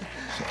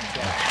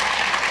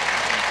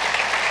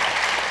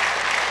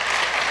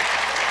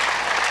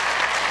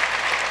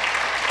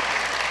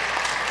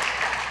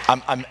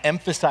 I'm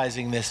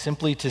emphasizing this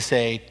simply to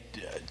say,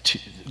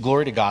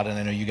 glory to God, and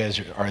I know you guys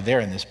are there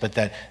in this, but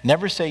that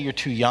never say you're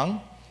too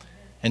young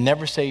and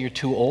never say you're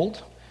too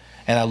old.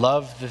 And I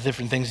love the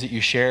different things that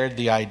you shared,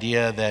 the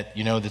idea that,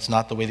 that's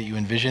not the way that you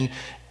envision.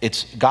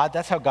 It's God,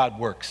 that's how God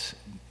works.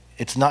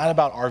 It's not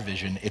about our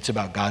vision, it's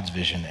about God's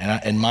vision.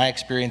 And in my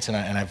experience, and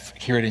I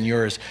hear it in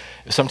yours,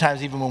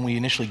 sometimes even when we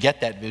initially get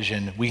that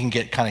vision, we can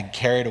get kind of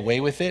carried away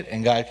with it,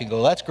 and God can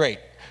go, that's great,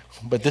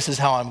 but this is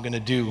how I'm going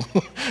to do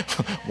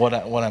what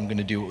I'm going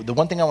to do. The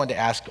one thing I wanted to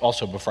ask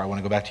also before I want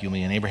to go back to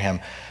Yuli and Abraham,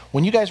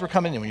 when you guys were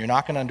coming in, when you're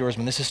knocking on doors,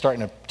 when this is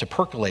starting to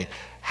percolate,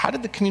 how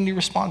did the community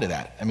respond to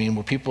that? I mean,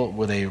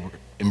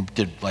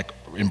 did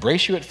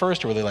embrace you at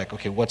first, or were they like,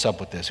 okay, what's up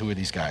with this? Who are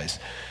these guys?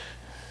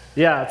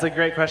 Yeah, it's a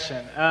great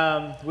question.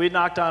 We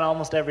knocked on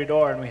almost every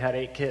door, and we had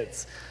 8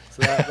 kids.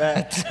 So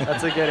that's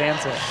a good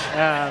answer.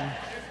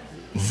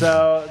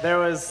 So there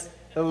was,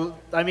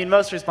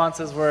 most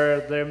responses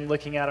were them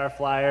looking at our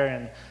flyer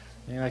and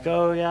being like,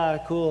 oh, yeah,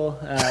 cool.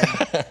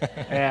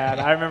 And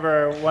I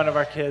remember one of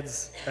our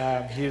kids,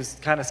 he was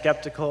kind of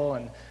skeptical,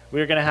 and we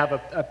were going to have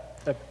a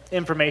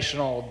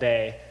informational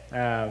day.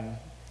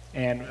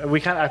 And we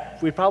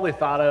probably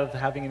thought of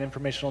having an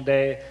informational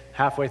day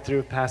halfway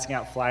through passing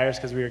out flyers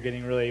because we were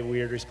getting really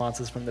weird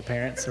responses from the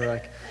parents. So we're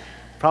like,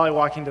 probably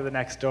walking to the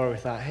next door, we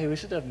thought, hey, we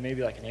should have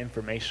maybe like an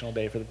informational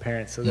day for the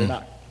parents so they're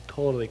not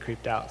totally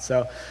creeped out.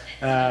 So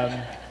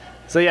yeah,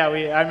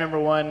 I remember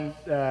one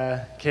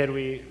kid,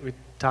 we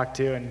talked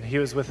to, and he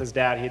was with his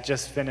dad. He had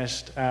just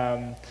finished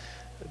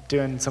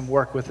doing some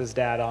work with his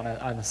dad on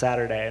a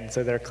Saturday, and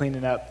so they're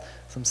cleaning up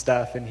some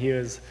stuff, and he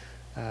was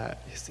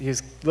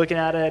looking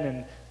at it,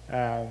 and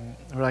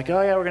we're like,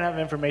 oh yeah, we're gonna have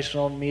an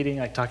informational meeting,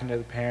 like talking to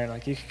the parent,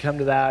 like you can come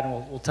to that,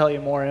 and we'll tell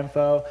you more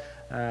info.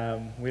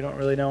 We don't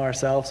really know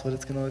ourselves what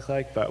it's gonna look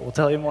like, but we'll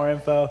tell you more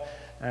info.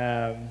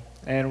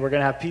 And we're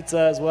gonna have pizza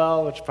as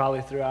well, which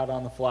probably threw out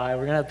on the fly.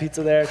 We're gonna have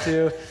pizza there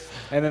too.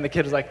 And then the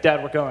kid was like,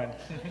 Dad, we're going.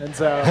 And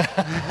so,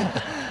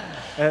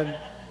 and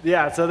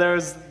yeah, so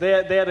they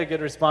had a good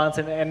response,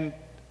 and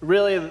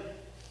really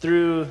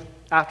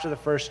after the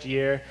first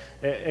year,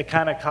 it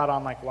kind of caught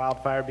on like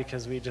wildfire,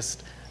 because we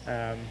just,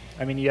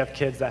 you have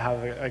kids that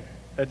have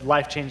a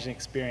life-changing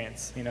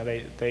experience. You know,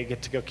 they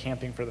get to go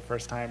camping for the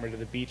first time, or to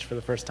the beach for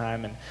the first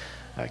time, and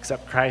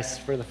accept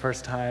Christ for the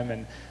first time,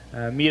 and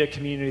meet a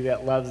community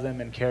that loves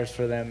them and cares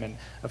for them, and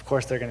of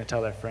course they're going to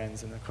tell their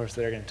friends, and of course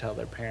they're going to tell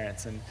their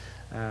parents. And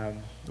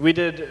we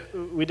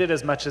did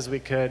as much as we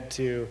could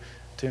to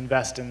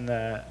invest in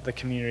the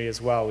community as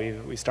well.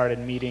 We started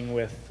meeting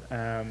with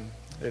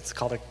it's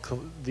called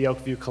the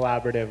Oakview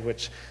Collaborative,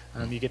 which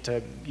you get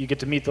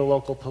to meet the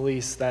local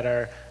police that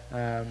are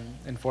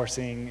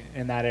enforcing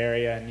in that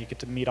area, and you get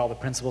to meet all the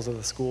principals of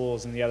the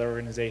schools and the other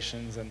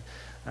organizations, and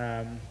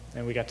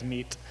we got to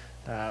meet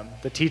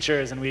the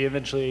teachers, and we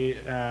eventually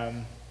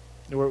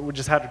we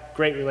just had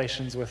great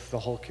relations with the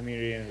whole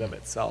community in and of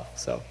itself.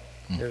 So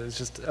it was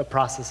just a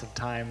process of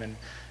time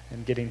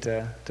and getting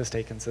to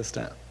stay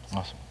consistent.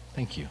 Awesome.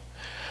 Thank you.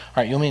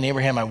 All right, Yomi and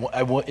Abraham,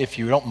 if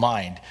you don't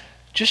mind,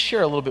 just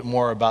share a little bit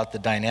more about the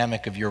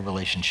dynamic of your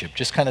relationship,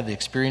 just kind of the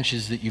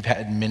experiences that you've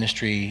had in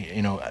ministry.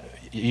 You know,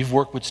 you've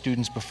worked with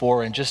students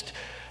before, and just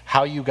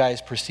how you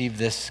guys perceive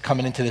this,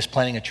 coming into this,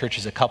 planning a church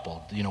as a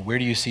couple. You know, where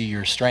do you see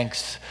your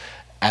strengths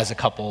as a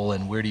couple,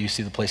 and where do you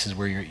see the places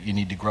where you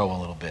need to grow a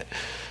little bit?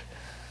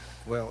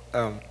 Well,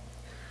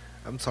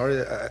 I'm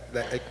sorry,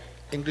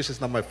 English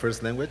is not my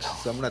first language,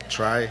 so I'm gonna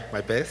try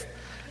my best.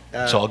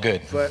 It's all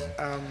good. But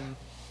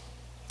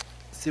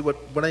see,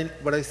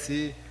 what I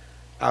see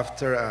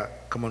after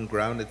Common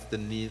Ground, it's the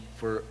need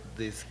for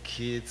these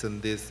kids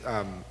and these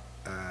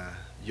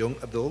young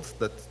adults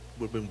that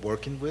we've been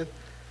working with,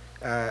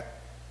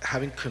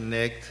 having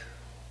connect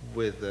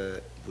with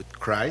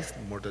Christ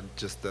more than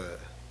just a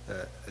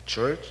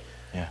church.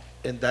 Yeah.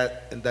 And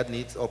that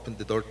needs open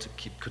the door to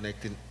keep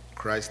connecting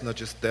Christ, not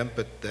just them,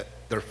 but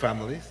their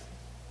families.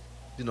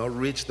 You know,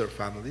 reach their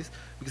families,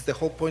 because the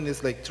whole point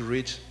is like to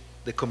reach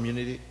the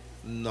community,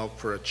 not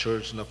for a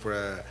church, not for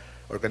a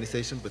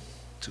organization, but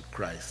to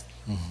Christ.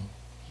 Mm-hmm.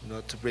 You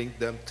know, to bring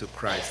them to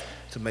Christ,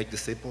 to make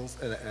disciples,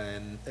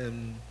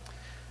 and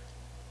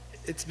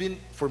it's been,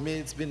 for me,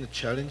 it's been a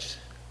challenge,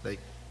 like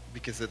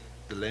because of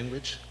the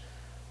language,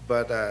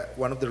 but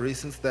one of the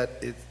reasons that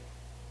is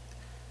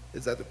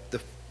that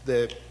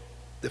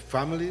the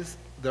families,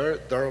 they're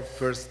our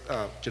first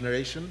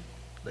generation,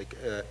 like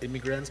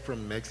immigrants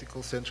from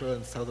Mexico, Central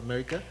and South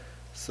America.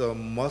 So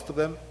most of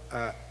them,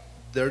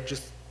 they're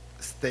just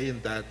stay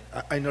in that.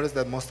 I noticed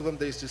that most of them,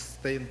 they just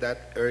stay in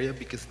that area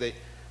because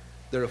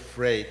they're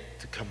afraid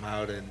to come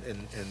out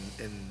and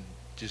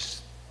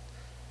just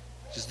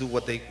do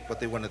what they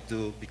want to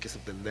do because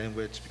of the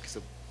language, because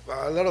of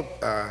a lot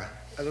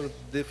of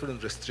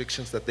different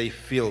restrictions that they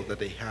feel that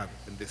they have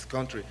in this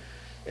country.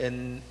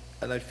 And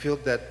I feel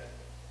that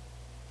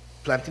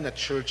planting a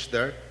church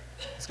there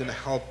is going to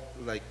help,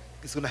 like,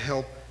 it's going to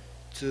help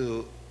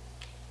to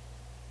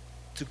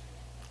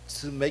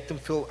make them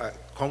feel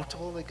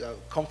comfortable, like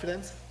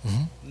confidence,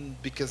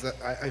 because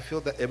I feel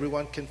that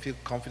everyone can feel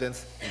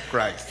confidence in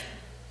Christ,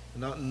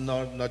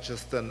 not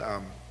just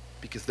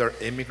because they're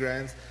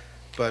immigrants,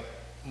 but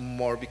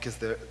more because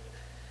they're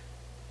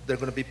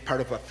going to be part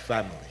of a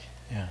family.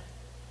 Yeah,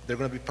 they're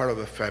going to be part of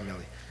a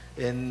family,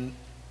 and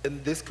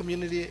in this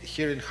community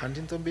here in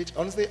Huntington Beach,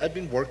 honestly, I've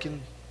been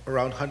working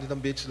around Huntington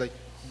Beach like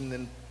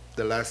in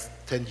the last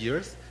 10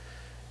 years,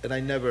 and I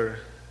never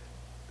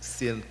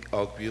seen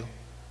Oakview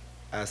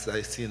as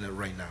I see it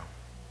right now.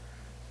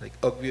 Like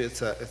Oakview,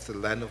 it's a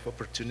land of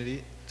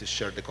opportunity to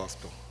share the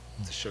gospel,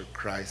 to share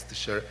Christ,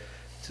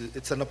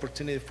 it's an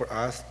opportunity for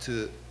us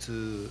to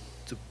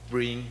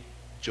bring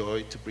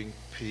joy, to bring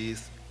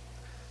peace.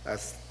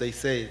 As they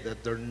say,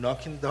 that they're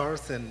knocking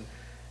doors, and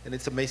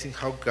it's amazing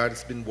how God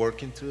has been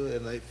working through.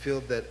 And I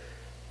feel that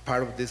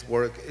part of this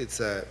work is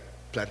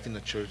planting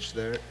a church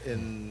there,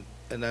 and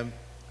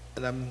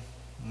I'm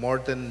more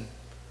than,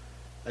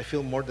 I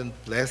feel more than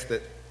blessed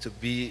to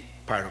be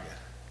part of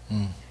it.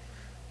 Mm.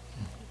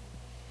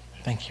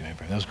 Thank you,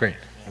 Abraham. That was great.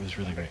 That was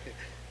really great.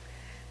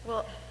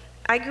 Well,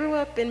 I grew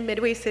up in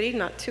Midway City,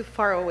 not too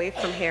far away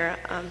from here,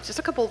 just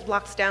a couple of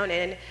blocks down,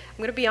 and I'm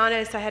going to be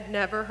honest, I had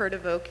never heard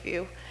of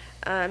Oakview.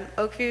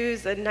 Oakview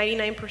is a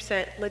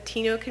 99%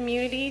 Latino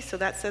community, so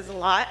that says a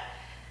lot.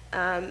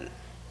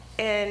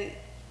 And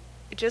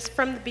just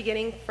from the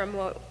beginning,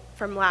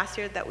 from last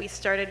year that we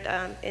started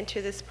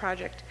into this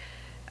project,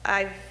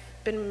 I've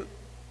been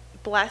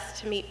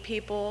blessed to meet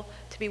people,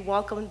 to be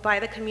welcomed by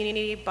the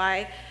community,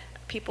 by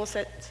people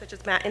such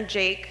as Matt and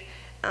Jake,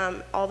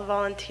 all the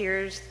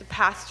volunteers, the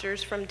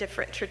pastors from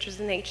different churches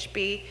in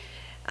HB.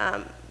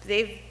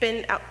 They've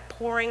been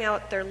pouring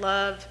out their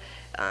love.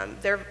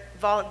 They're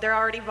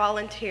already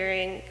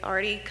volunteering,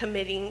 already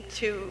committing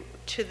to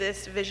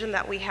this vision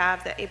that we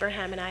have, that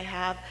Abraham and I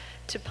have,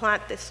 to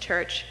plant this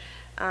church.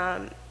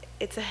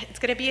 It's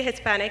going to be a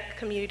Hispanic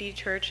community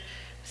church,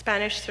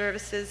 Spanish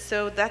services.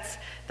 So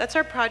that's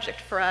our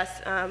project for us.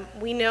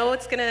 We know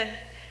it's going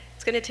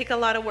to take a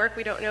lot of work.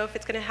 We don't know if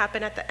it's going to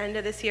happen at the end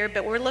of this year,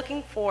 but we're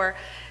looking for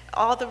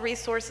all the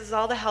resources,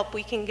 all the help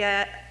we can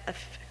get.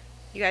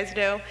 You guys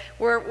know,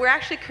 we're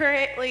actually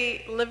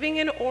currently living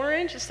in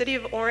Orange, the city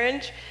of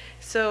Orange.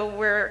 So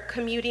we're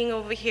commuting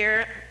over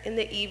here in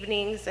the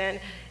evenings and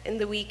in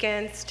the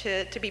weekends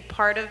to be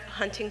part of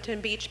Huntington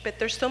Beach. But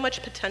there's so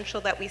much potential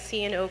that we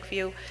see in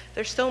Oakview.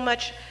 There's so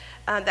much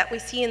that we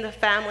see in the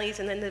families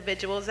and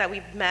individuals that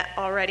we've met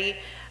already.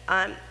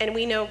 And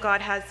we know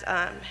God has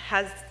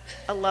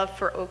a love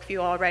for Oakview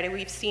already.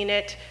 We've seen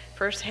it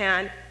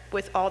firsthand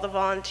with all the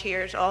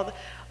volunteers, all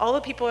the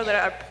people that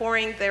are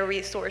pouring their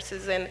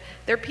resources, and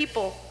they're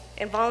people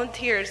and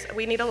volunteers.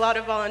 We need a lot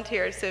of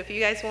volunteers. So if you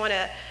guys want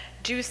to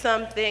do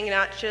something,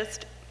 not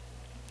just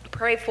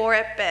pray for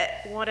it, but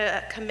want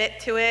to commit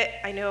to it,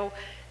 I know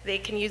they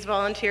can use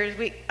volunteers.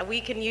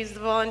 We can use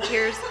the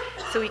volunteers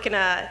so we can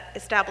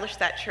establish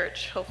that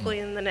church, hopefully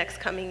in the next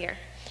coming year.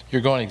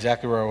 You're going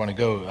exactly where I want to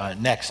go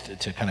next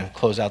to kind of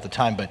close out the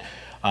time, but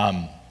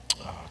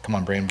come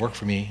on, Brain, work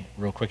for me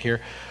real quick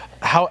here.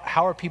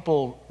 How are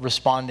people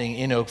responding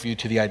in Oakview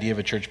to the idea of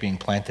a church being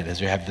planted? Has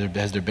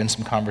there been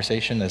some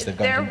conversation as they've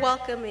gone? They're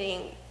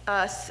welcoming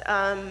us.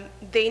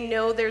 They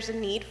know there's a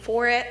need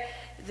for it.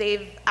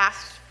 They've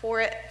asked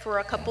for it for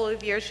a couple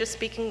of years, just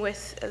speaking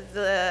with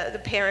the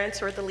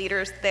parents or the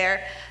leaders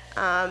there.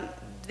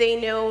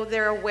 They know,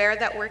 they're aware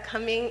that we're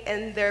coming,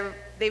 and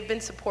they've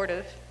been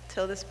supportive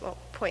till this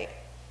point.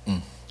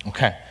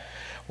 Okay.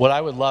 What I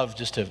would love,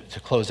 just to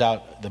close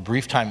out the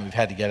brief time we've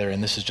had together,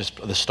 and this is just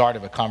the start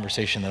of a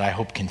conversation that I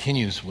hope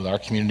continues with our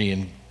community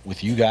and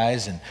with you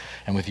guys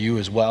and with you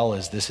as well,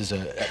 as this is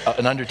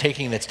an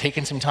undertaking that's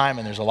taken some time,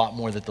 and there's a lot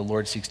more that the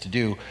Lord seeks to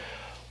do.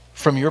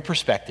 From your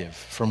perspective,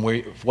 from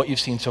what you've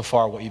seen so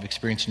far, what you've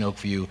experienced in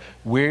Oakview,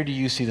 where do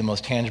you see the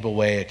most tangible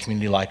way a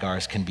community like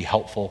ours can be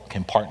helpful,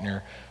 can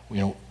partner,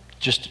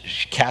 just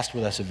cast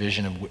with us a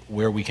vision of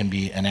where we can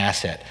be an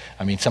asset.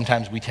 I mean,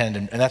 sometimes we tend to,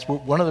 and that's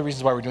one of the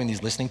reasons why we're doing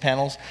these listening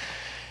panels,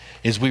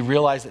 is we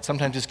realize that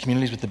sometimes as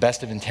communities with the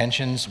best of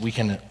intentions, we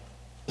can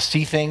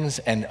see things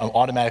and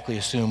automatically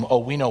assume, oh,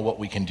 we know what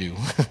we can do.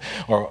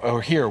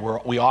 or here,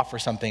 we offer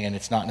something and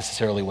it's not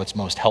necessarily what's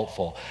most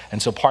helpful. And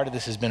so part of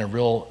this has been a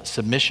real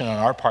submission on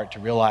our part to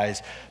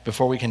realize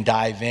before we can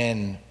dive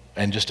in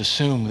and just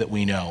assume that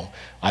we know,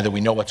 either we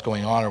know what's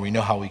going on or we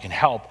know how we can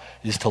help,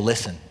 is to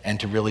listen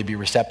and to really be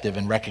receptive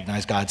and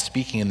recognize God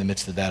speaking in the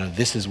midst of that, of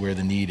this is where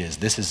the need is,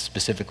 this is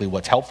specifically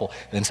what's helpful.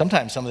 And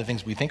sometimes some of the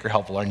things we think are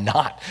helpful are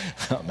not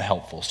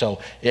helpful. So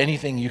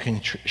anything you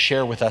can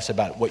share with us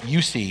about what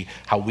you see,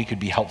 how we could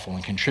be helpful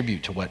and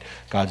contribute to what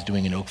God's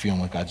doing in Oakview and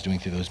what God's doing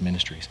through those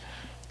ministries.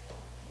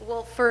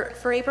 Well,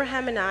 for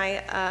Abraham and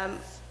I,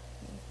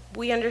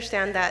 we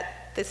understand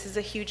that this is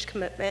a huge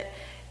commitment.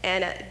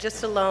 And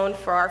just alone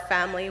for our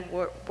family,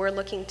 we're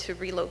looking to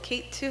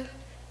relocate to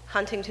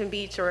Huntington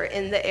Beach or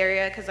in the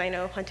area, because I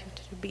know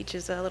Huntington Beach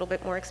is a little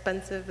bit more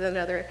expensive than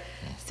other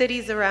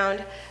cities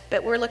around,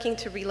 but we're looking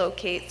to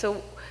relocate.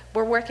 So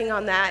we're working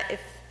on that.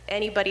 If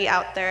anybody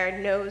out there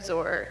knows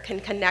or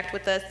can connect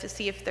with us to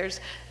see if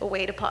there's a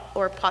way to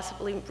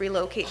possibly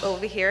relocate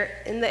over here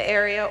in the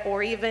area,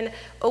 or even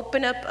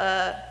open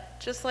up,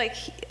 just like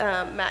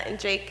Matt and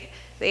Jake,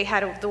 they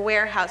had the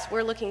warehouse.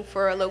 We're looking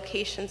for a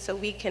location so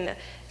we can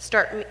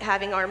start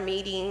having our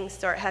meetings,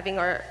 start having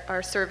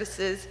our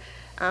services,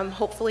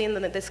 hopefully in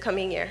this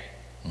coming year.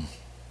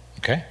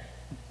 Okay.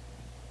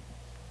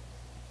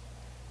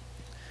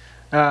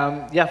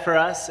 Yeah, for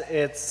us,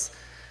 it's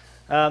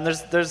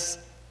there's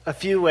a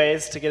few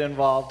ways to get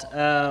involved.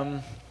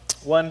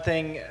 One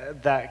thing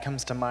that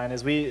comes to mind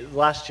is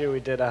last year we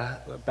did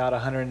about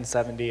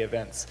 170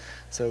 events.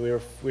 So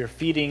we were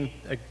feeding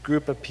a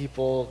group of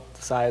people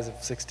the size of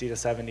 60 to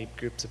 70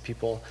 groups of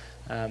people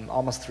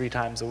almost 3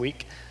 times a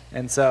week.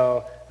 And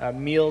so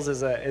meals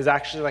is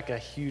actually like a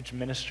huge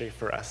ministry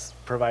for us,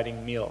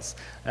 providing meals.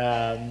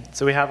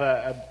 So we have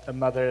a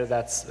mother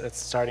that's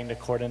starting to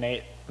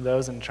coordinate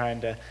those and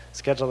trying to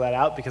schedule that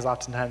out, because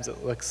oftentimes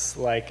it looks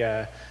like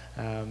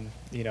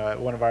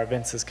one of our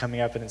events is coming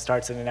up and it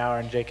starts in an hour,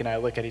 and Jake and I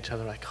look at each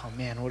other like, oh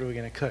man, what are we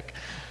going to cook?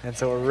 And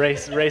so we're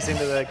racing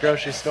to the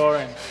grocery store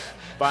and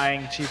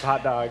buying cheap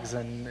hot dogs,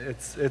 and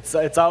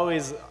it's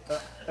always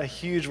a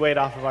huge weight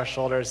off of our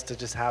shoulders to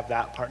just have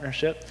that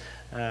partnership,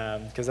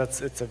 because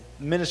it's a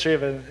ministry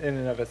in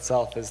and of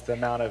itself, is the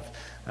amount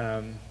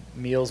of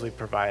meals we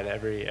provide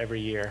every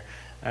year.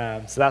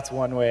 So that's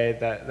one way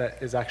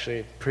that is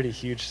actually pretty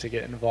huge to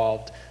get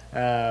involved.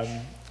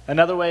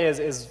 Another way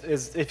is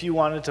if you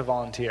wanted to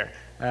volunteer.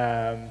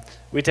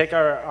 We take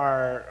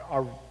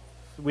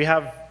we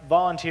have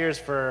volunteers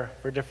for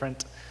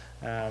different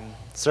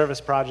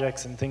service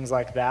projects and things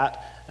like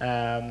that.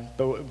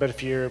 But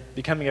if you're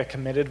becoming a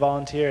committed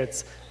volunteer,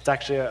 it's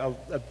actually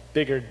a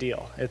bigger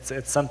deal.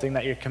 It's something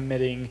that you're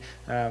committing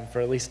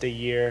for at least a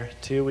year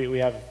to. We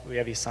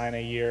have you sign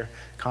a year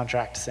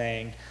contract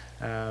saying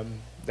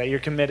that you're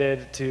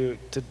committed to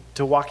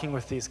walking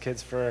with these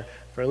kids for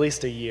at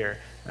least a year.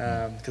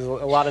 Because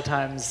a lot of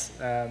times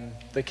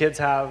the kids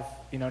have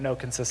no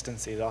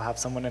consistency. They'll have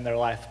someone in their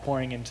life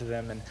pouring into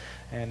them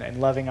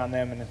and loving on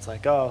them, and it's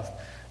like, oh,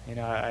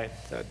 I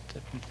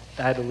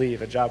had to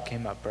leave. A job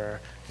came up, or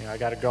I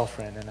got a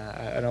girlfriend, and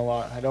I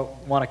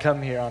don't want to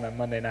come here on a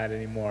Monday night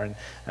anymore.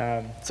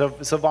 And so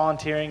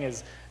volunteering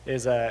is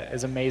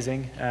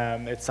amazing.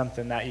 It's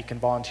something that you can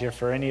volunteer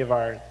for any of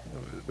our.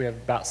 We have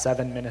about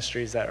 7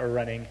 ministries that are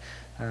running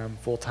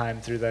full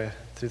time through the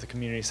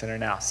community center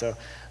now. So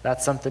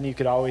that's something you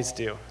could always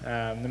do,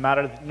 no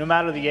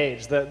matter the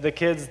age. The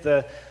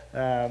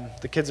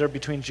kids are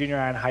between junior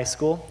high and high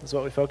school is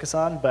what we focus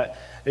on. But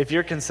if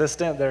you're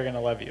consistent, they're going to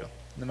love you,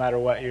 no matter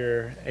what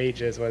your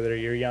age is, whether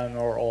you're young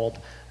or old.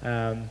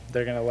 They're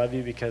going to love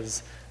you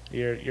because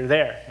you're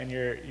there and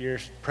you're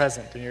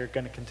present and you're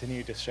going to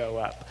continue to show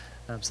up.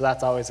 So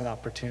that's always an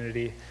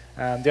opportunity.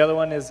 The other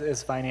one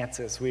is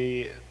finances.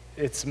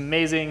 It's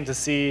amazing to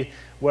see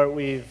where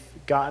we've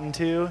gotten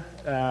to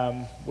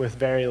with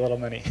very little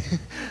money.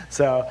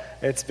 So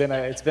it's been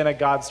a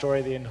God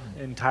story the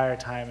entire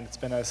time, and it's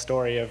been a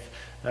story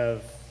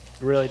of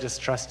really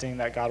just trusting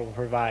that God will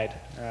provide.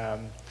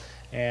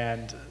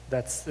 And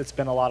it's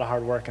been a lot of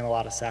hard work and a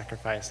lot of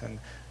sacrifice, and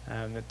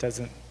it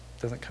doesn't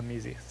come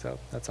easy. So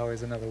that's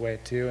always another way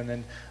too. And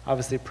then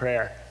obviously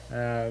prayer.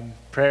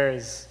 Prayer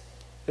is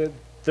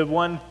the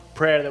one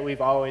prayer that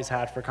we've always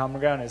had for Common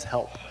Ground is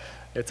help.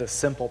 It's a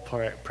simple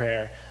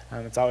prayer.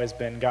 It's always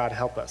been, God,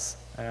 help us.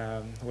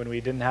 When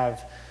we didn't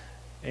have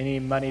any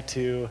money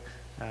to,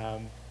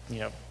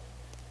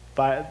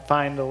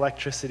 find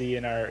electricity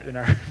in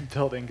our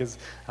building, because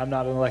I'm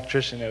not an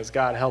electrician, it was,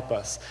 God, help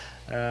us,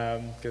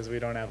 because we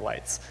don't have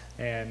lights.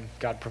 And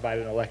God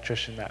provided an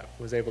electrician that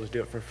was able to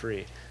do it for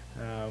free.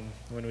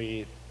 When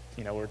we,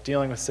 we're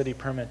dealing with city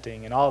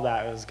permitting and all of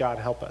that, it was, God,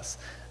 help us.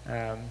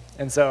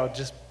 And so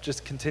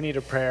just continue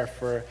to pray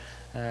for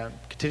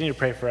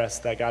us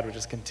that God would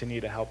just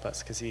continue to help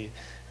us, because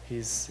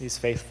He's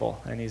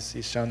faithful, and He's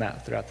shown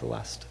that throughout the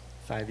last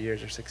 5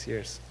 years or 6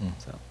 years.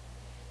 So, you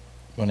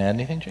want to add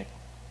anything, Jake?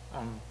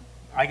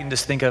 I can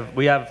just think of,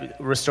 we have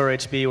Restore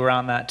HB. We're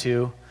on that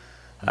too.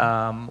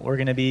 We're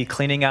going to be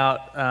cleaning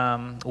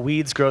out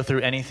weeds grow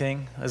through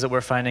anything, as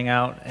we're finding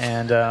out,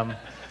 and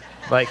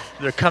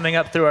they're coming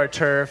up through our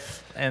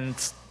turf. And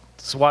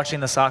just watching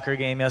the soccer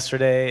game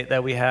yesterday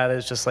that we had,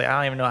 is just like, I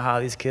don't even know how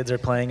these kids are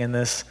playing in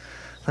this.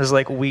 There's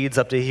weeds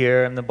up to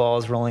here, and the ball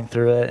is rolling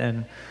through it.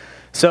 And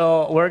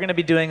so we're going to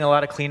be doing a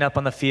lot of cleanup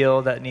on the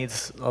field that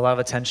needs a lot of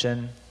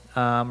attention.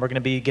 We're going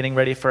to be getting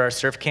ready for our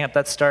surf camp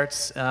that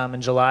starts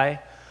in July.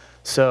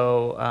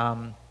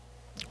 So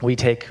we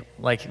take,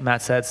 like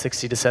Matt said,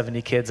 60 to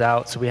 70 kids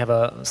out. So we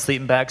have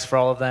sleeping bags for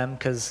all of them,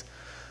 because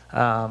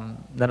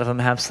none of them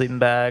have sleeping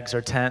bags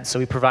or tents. So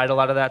we provide a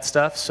lot of that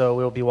stuff. So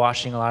we'll be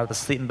washing a lot of the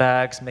sleeping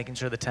bags, making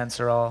sure the tents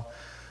are all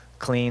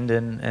cleaned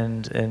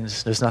and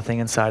there's nothing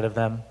inside of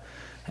them.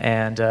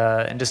 And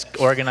just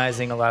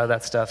organizing a lot of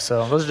that stuff.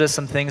 So those are just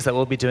some things that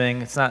we'll be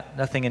doing. It's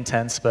nothing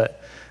intense,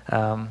 but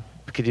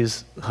we could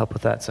use help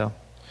with that.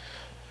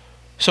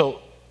 So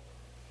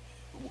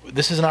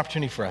this is an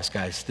opportunity for us,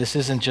 guys. This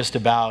isn't just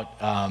about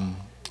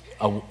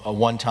a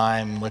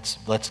one-time,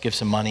 let's give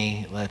some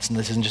money. This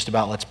isn't just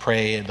about let's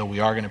pray, though we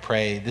are going to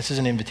pray. This is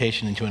an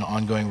invitation into an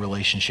ongoing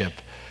relationship,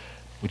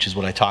 which is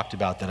what I talked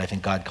about, that I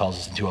think God calls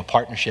us into a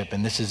partnership.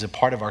 And this is a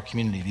part of our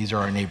community. These are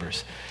our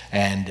neighbors.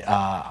 And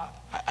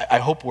I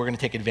hope we're going to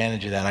take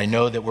advantage of that. I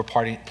know that we're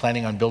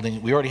planning on building,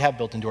 we already have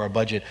built into our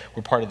budget,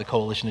 we're part of the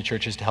coalition of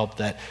churches to help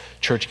that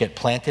church get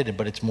planted,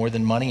 but it's more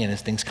than money, and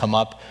as things come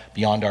up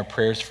beyond our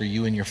prayers for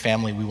you and your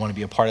family, we want to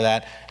be a part of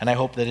that. And I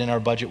hope that in our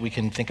budget we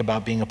can think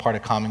about being a part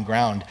of Common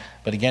Ground.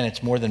 But again,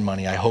 it's more than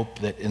money. I hope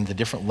that in the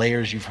different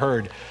layers you've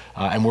heard,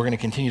 and we're going to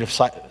continue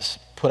to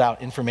put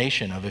out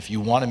information of, if you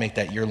want to make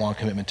that year-long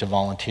commitment to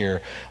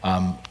volunteer,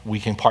 we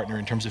can partner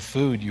in terms of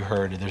food. You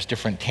heard there's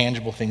different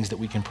tangible things that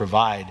we can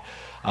provide.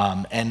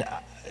 And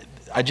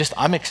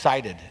I'm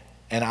excited,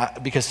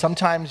 and because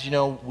sometimes,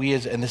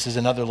 and this is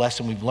another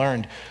lesson we've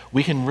learned,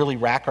 we can really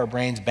rack our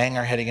brains, bang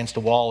our head against a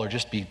wall, or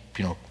just be,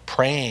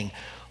 praying,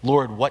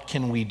 Lord, what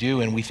can we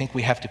do? And we think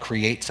we have to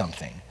create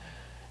something.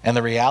 And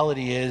the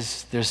reality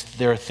is,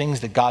 there are things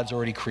that God's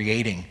already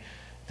creating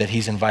that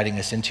He's inviting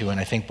us into. And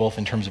I think both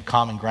in terms of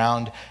Common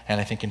Ground,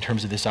 and I think in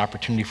terms of this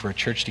opportunity for a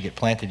church to get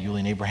planted, Yulie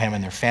and Abraham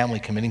and their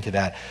family committing to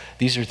that,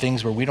 these are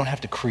things where we don't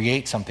have to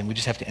create something, we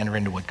just have to enter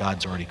into what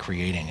God's already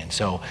creating. And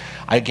so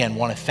I again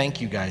want to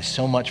thank you guys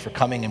so much for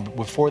coming, and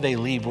before they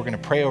leave, we're going to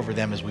pray over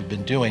them as we've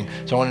been doing.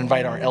 So I want to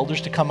invite our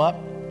elders to come up.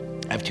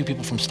 I have 2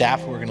 people from staff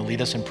who are going to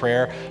lead us in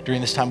prayer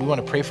during this time. We want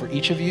to pray for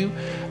each of you,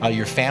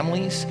 your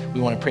families.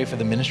 We want to pray for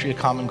the ministry of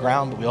Common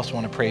Ground, but we also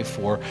want to pray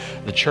for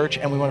the church,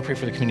 and we want to pray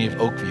for the community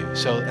of Oakview.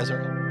 So as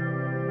our